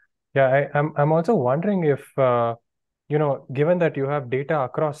 Fascinating. Yeah, I'm also wondering if given that you have data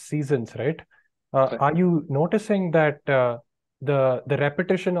across seasons, right? Are you noticing that the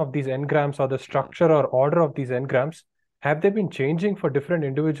repetition of these engrams or the structure or order of these engrams, have they been changing for different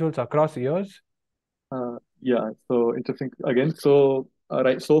individuals across years? Yeah, so interesting again. So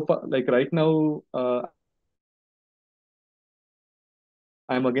so far, like right now,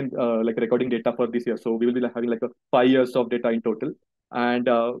 I'm again like recording data for this year. So we will be like, having like 5 years of data in total, and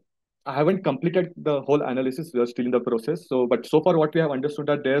I haven't completed the whole analysis. We are still in the process. So, but so far, what we have understood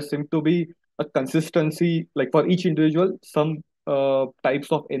that there seem to be a consistency, like for each individual, some types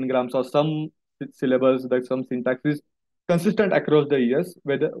of engrams or some syllables, like some syntax is consistent across the years.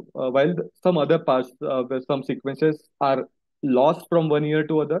 Whether while some other parts, where some sequences are lost from one year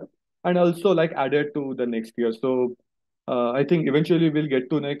to other, and also like added to the next year. So I think eventually we'll get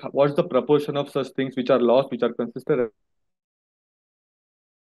to like what's the proportion of such things which are lost, which are consistent,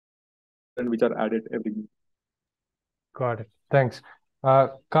 and which are added every year. Got it. Thanks.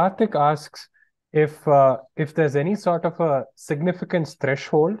 Karthik asks if there's any sort of a significance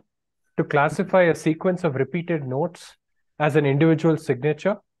threshold to classify a sequence of repeated notes as an individual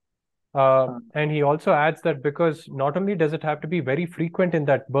signature. And he also adds that because not only does it have to be very frequent in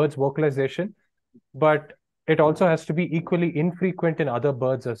that bird's vocalization, but it also has to be equally infrequent in other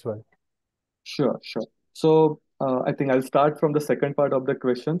birds as well. Sure. So I think I'll start from the second part of the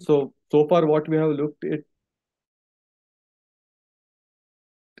question. So far what we have looked at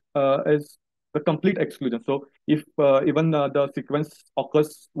is the complete exclusion. So if even the sequence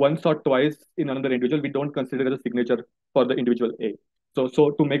occurs once or twice in another individual, we don't consider it as a signature for the individual A. So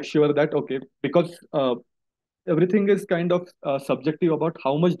to make sure that, okay, because everything is kind of subjective about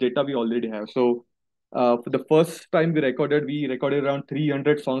how much data we already have. So for the first time we recorded around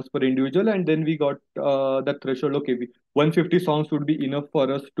 300 songs per individual, and then we got that threshold. Okay, 150 songs would be enough for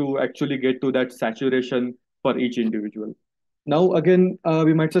us to actually get to that saturation for each individual. Now again,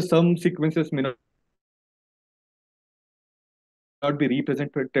 we might say some sequences may not be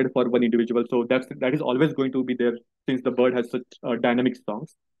represented for one individual. So that is always going to be there since the bird has such dynamic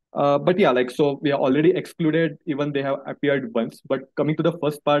songs. But yeah, like so we are already excluded even they have appeared once. But coming to the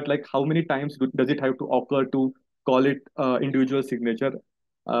first part, like how many times does it have to occur to call it individual signature?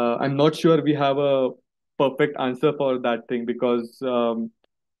 I'm not sure we have a perfect answer for that thing because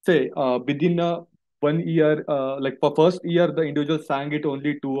say within 1 year, like for first year, the individual sang it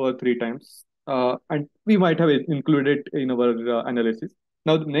only 2 or 3 times. And we might have included in our analysis.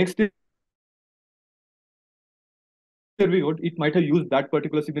 Now, the next year it might have used that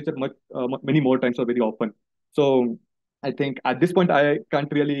particular signature many more times or very often. So I think at this point, I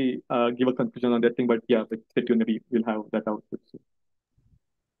can't really give a conclusion on that thing, but yeah, like, stay tuned, maybe we'll have that output. So.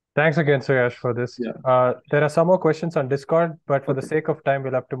 Thanks again, Suyash, for this. Yeah. There are some more questions on Discord, but for the sake of time,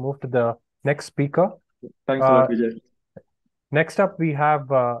 we'll have to move to the next speaker. Thanks a lot, Vijay. Next up, we have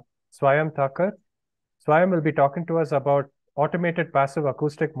Swayam Thakur. Swayam will be talking to us about automated passive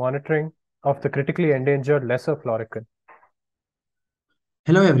acoustic monitoring of the critically endangered lesser florican.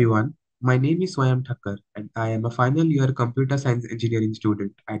 Hello, everyone. My name is Swayam Thakkar, and I am a final year computer science engineering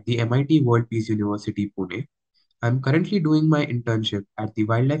student at the MIT World Peace University, Pune. I am currently doing my internship at the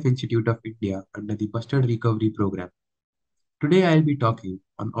Wildlife Institute of India under the Bustard Recovery Program. Today, I will be talking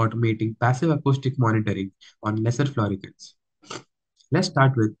on automating passive acoustic monitoring on lesser floricans. Let's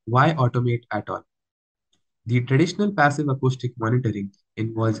start with why automate at all. The traditional passive acoustic monitoring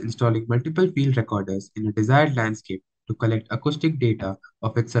involves installing multiple field recorders in a desired landscape to collect acoustic data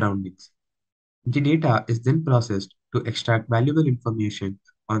of its surroundings. The data is then processed to extract valuable information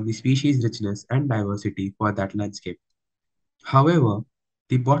on the species richness and diversity for that landscape. However,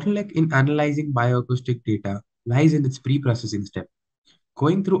 the bottleneck in analyzing bioacoustic data lies in its pre-processing step.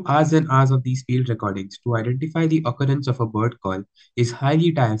 Going through hours and hours of these field recordings to identify the occurrence of a bird call is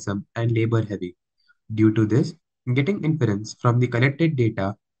highly tiresome and labor heavy. Due to this, getting inference from the collected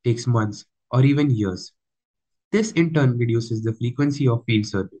data takes months or even years. This in turn reduces the frequency of field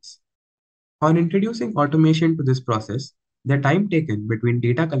surveys. On introducing automation to this process, the time taken between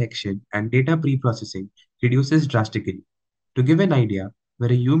data collection and data pre-processing reduces drastically. To give an idea,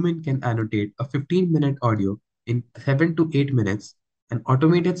 where a human can annotate a 15-minute audio in 7 to 8 minutes, an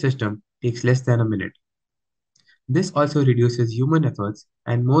automated system takes less than a minute. This also reduces human efforts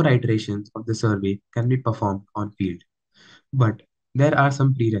and more iterations of the survey can be performed on field. But there are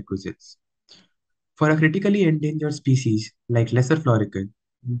some prerequisites. For a critically endangered species like lesser florican,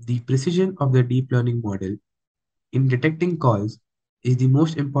 the precision of the deep learning model in detecting calls is the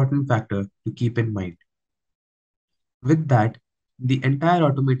most important factor to keep in mind. With that, the entire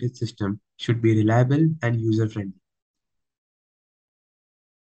automated system should be reliable and user-friendly.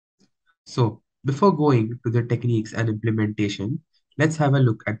 So, before going to the techniques and implementation, let's have a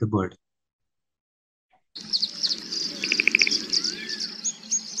look at the bird.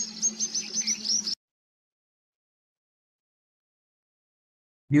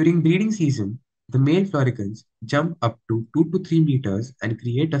 During breeding season, the male floricans jump up to 2 to 3 meters and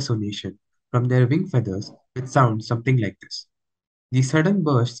create a sonation from their wing feathers with sounds something like this. The sudden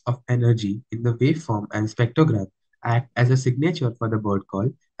bursts of energy in the waveform and spectrogram act as a signature for the bird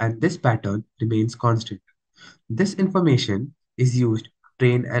call, and this pattern remains constant. This information is used to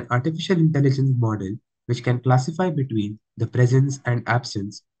train an artificial intelligence model which can classify between the presence and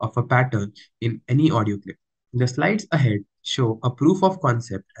absence of a pattern in any audio clip. The slides ahead show a proof of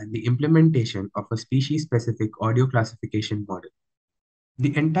concept and the implementation of a species-specific audio classification model.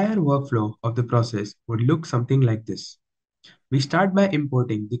 The entire workflow of the process would look something like this. We start by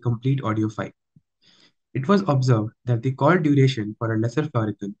importing the complete audio file. It was observed that the call duration for a lesser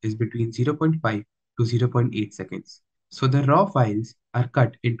florican is between 0.5 to 0.8 seconds. So the raw files are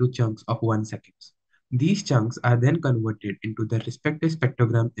cut into chunks of 1 second. These chunks are then converted into the respective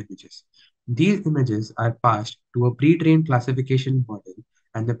spectrogram images. These images are passed to a pre-trained classification model,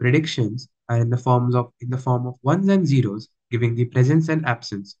 and the predictions are in the form of ones and zeros, giving the presence and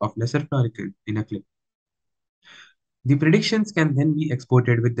absence of lesser florican in a clip. The predictions can then be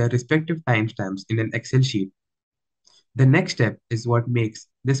exported with their respective timestamps in an Excel sheet. The next step is what makes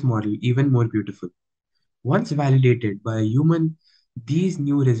this model even more beautiful. Once validated by a human, these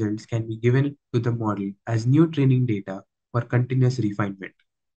new results can be given to the model as new training data for continuous refinement.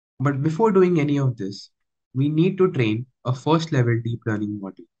 But before doing any of this, we need to train a first level deep learning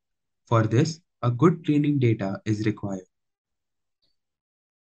model. For this, a good training data is required.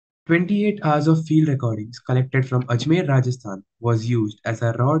 28 hours of field recordings collected from Ajmer, Rajasthan was used as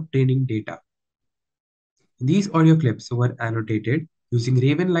a raw training data. These audio clips were annotated using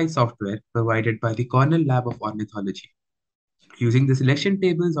Ravenlight software provided by the Cornell Lab of Ornithology. Using the selection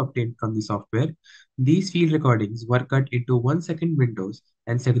tables obtained from the software, these field recordings were cut into 1 second windows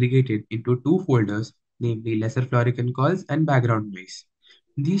and segregated into two folders, namely lesser florican calls and background noise.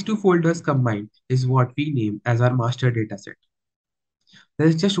 These two folders combined is what we name as our master dataset. There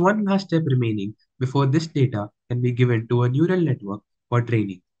is just one last step remaining before this data can be given to a neural network for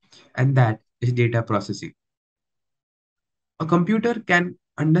training, and that is data processing. A computer can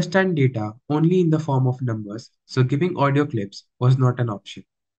understand data only in the form of numbers, so giving audio clips was not an option.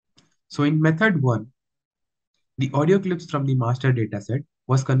 So in method 1, the audio clips from the master dataset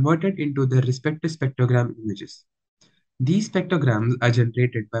was converted into their respective spectrogram images. These spectrograms are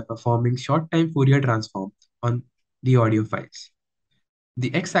generated by performing short-time Fourier transform on the audio files.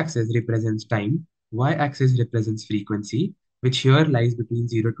 The x-axis represents time, y-axis represents frequency, which here lies between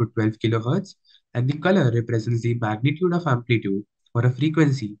 0 to 12 kHz, and the color represents the magnitude of amplitude for a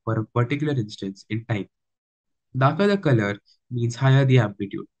frequency for a particular instance in time. Darker the color means higher the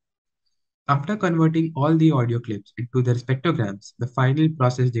amplitude. After converting all the audio clips into their spectrograms, the final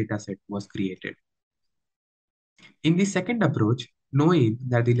process dataset was created. In the second approach, Knowing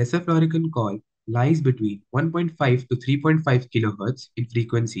that the lesser Florican call lies between 1.5 to 3.5 kHz in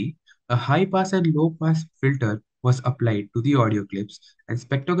frequency, a high pass and low pass filter was applied to the audio clips, and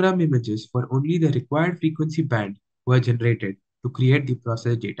spectrogram images for only the required frequency band were generated to create the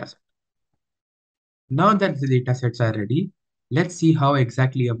processed dataset. Now that the datasets are ready, let's see how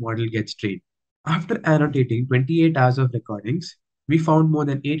exactly a model gets trained. After annotating 28 hours of recordings, we found more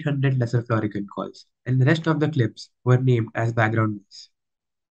than 800 lesser Florican calls, and the rest of the clips were named as background noise.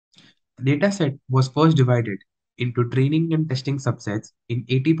 The dataset was first divided into training and testing subsets in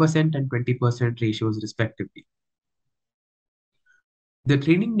 80% and 20% ratios respectively. The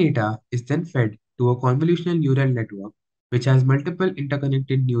training data is then fed to a convolutional neural network which has multiple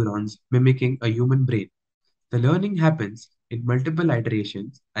interconnected neurons mimicking a human brain. The learning happens in multiple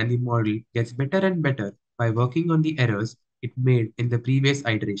iterations and the model gets better and better by working on the errors it made in the previous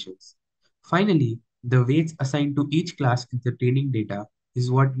iterations. Finally, the weights assigned to each class in the training data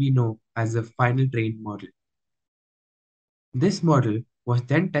is what we know as the final trained model. This model was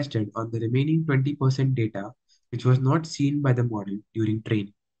then tested on the remaining 20% data which was not seen by the model during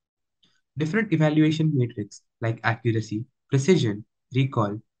training. Different evaluation metrics like accuracy, precision,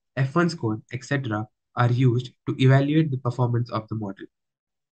 recall, F1 score, etc. are used to evaluate the performance of the model.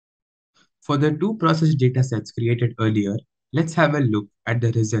 For the two processed datasets created earlier, let's have a look at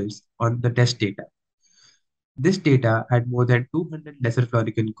the results on the test data. This data had more than 200 lesser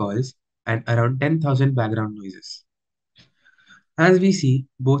Florican calls and around 10,000 background noises. As we see,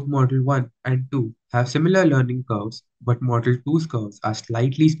 both Model 1 and 2 have similar learning curves, but Model 2's curves are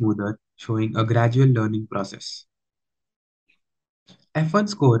slightly smoother, showing a gradual learning process. F1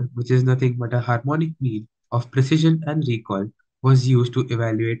 score, which is nothing but a harmonic mean of precision and recall, was used to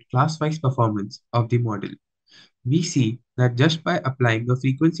evaluate class-wise performance of the model. We see that just by applying a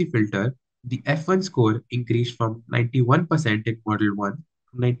frequency filter, the F1 score increased from 91% in Model 1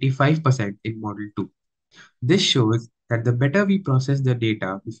 to 95% in Model 2. This shows that the better we process the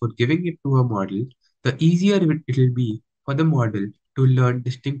data before giving it to a model, the easier it will be for the model to learn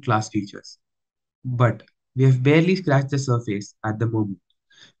distinct class features. But we have barely scratched the surface at the moment.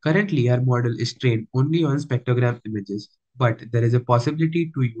 Currently, our model is trained only on spectrogram images, but there is a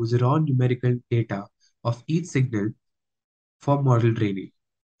possibility to use raw numerical data of each signal for model training.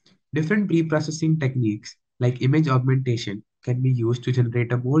 Different pre-processing techniques like image augmentation can be used to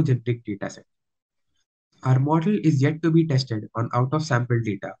generate a more generic dataset. Our model is yet to be tested on out-of-sample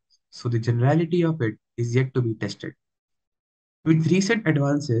data, so the generality of it is yet to be tested. With recent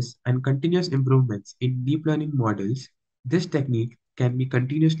advances and continuous improvements in deep learning models, this technique can be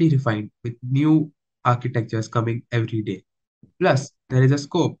continuously refined with new architectures coming every day. Plus, there is a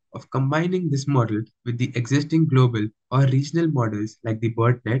scope of combining this model with the existing global or regional models like the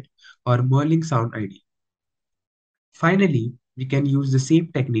BirdNet or Merlin Sound ID. Finally, we can use the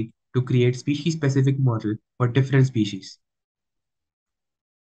same technique to create species-specific model for different species.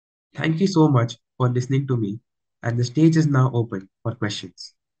 Thank you so much for listening to me, and the stage is now open for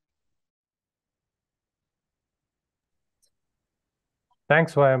questions.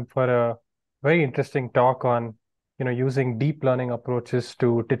 Thanks, Vyam, for a very interesting talk on using deep learning approaches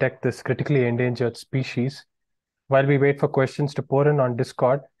to detect this critically endangered species. While we wait for questions to pour in on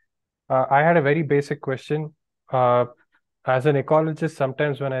Discord, I had a very basic question. As an ecologist,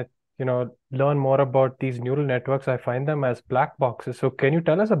 sometimes when I learn more about these neural networks, I find them as black boxes. So can you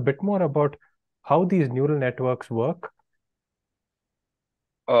tell us a bit more about how these neural networks work?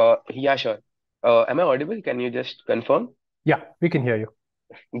 Yeah, sure. Am I audible? Can you just confirm? Yeah, we can hear you.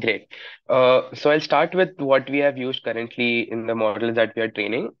 Great. So I'll start with what we have used currently in the models that we are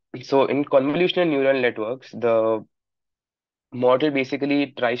training. So in convolutional neural networks, the model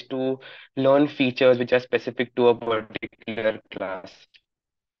basically tries to learn features which are specific to a particular class.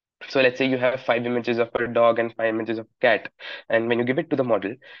 So let's say you have 5 images of a dog and 5 images of a cat. And when you give it to the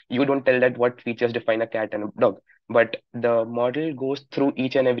model, you don't tell that what features define a cat and a dog. But the model goes through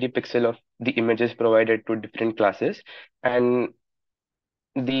each and every pixel of the images provided to different classes. And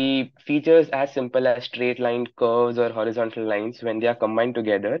the features as simple as straight line curves or horizontal lines, when they are combined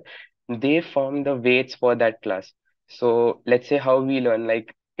together, they form the weights for that class. So let's say how we learn,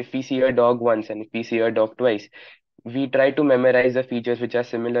 like if we see a dog once and if we see a dog twice, we try to memorize the features which are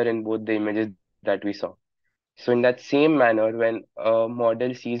similar in both the images that we saw. So in that same manner, when a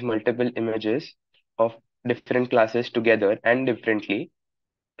model sees multiple images of different classes together and differently,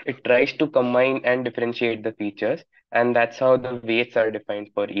 it tries to combine and differentiate the features, and that's how the weights are defined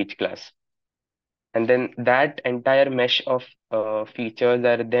for each class. And then that entire mesh of features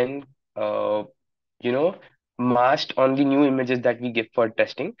are then, uh, you know, masked on the new images that we give for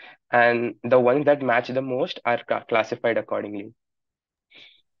testing, and the ones that match the most are classified accordingly.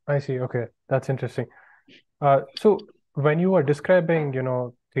 I see. Okay, that's interesting. So when you were describing,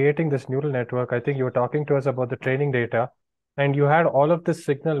 creating this neural network, I think you were talking to us about the training data, and you had all of this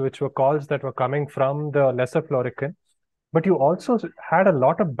signal, which were calls that were coming from the lesser florican, but you also had a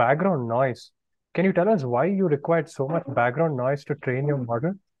lot of background noise. Can you tell us why you required so much background noise to train your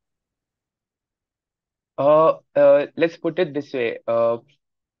model? Let's put it this way.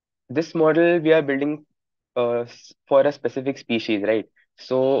 This model we are building for a specific species, right?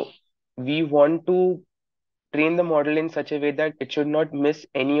 So we want to train the model in such a way that it should not miss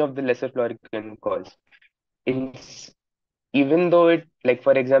any of the lesser florican calls. In, Even though it, like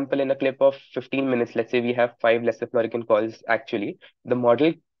for example, in a clip of 15 minutes, let's say we have 5 lesser florican calls actually, the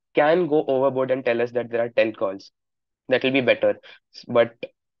model can go overboard and tell us that there are 10 calls. That will be better. But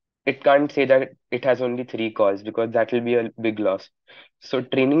it can't say that it has only 3 calls because that will be a big loss. So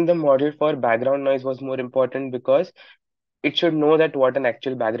training the model for background noise was more important because it should know that what an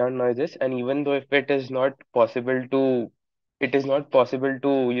actual background noise is, and even though if it is not possible to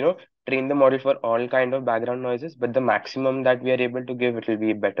train the model for all kind of background noises, but the maximum that we are able to give, it will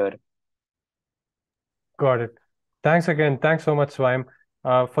be better. Got it. Thanks again. Thanks so much, Swaim.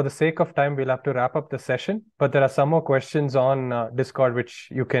 For the sake of time, we'll have to wrap up the session, but there are some more questions on Discord which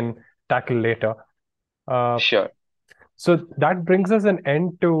you can tackle later. Sure. So that brings us an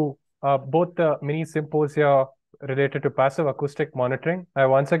end to both the mini symposia related to passive acoustic monitoring. I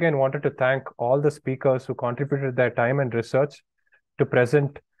once again wanted to thank all the speakers who contributed their time and research to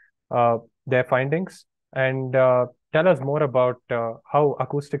present their findings and tell us more about how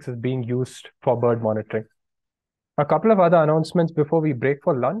acoustics is being used for bird monitoring. A couple of other announcements before we break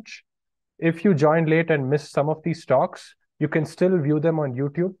for lunch. If you joined late and missed some of these talks, you can still view them on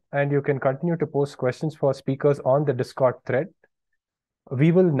YouTube, and you can continue to post questions for speakers on the Discord thread.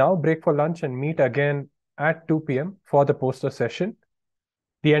 We will now break for lunch and meet again at 2 p.m. for the poster session.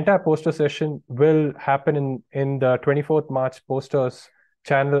 The entire poster session will happen in the 24th March posters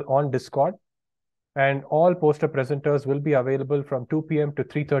channel on Discord, and all poster presenters will be available from 2 p.m. to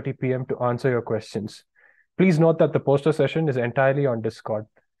 3:30 p.m. to answer your questions. Please note that the poster session is entirely on Discord.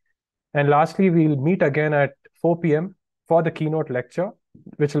 And lastly, we'll meet again at 4 p.m. for the keynote lecture,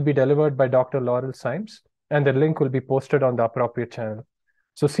 which will be delivered by Dr. Laurel Symes, and the link will be posted on the appropriate channel.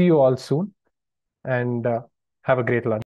 So see you all soon, and have a great lunch.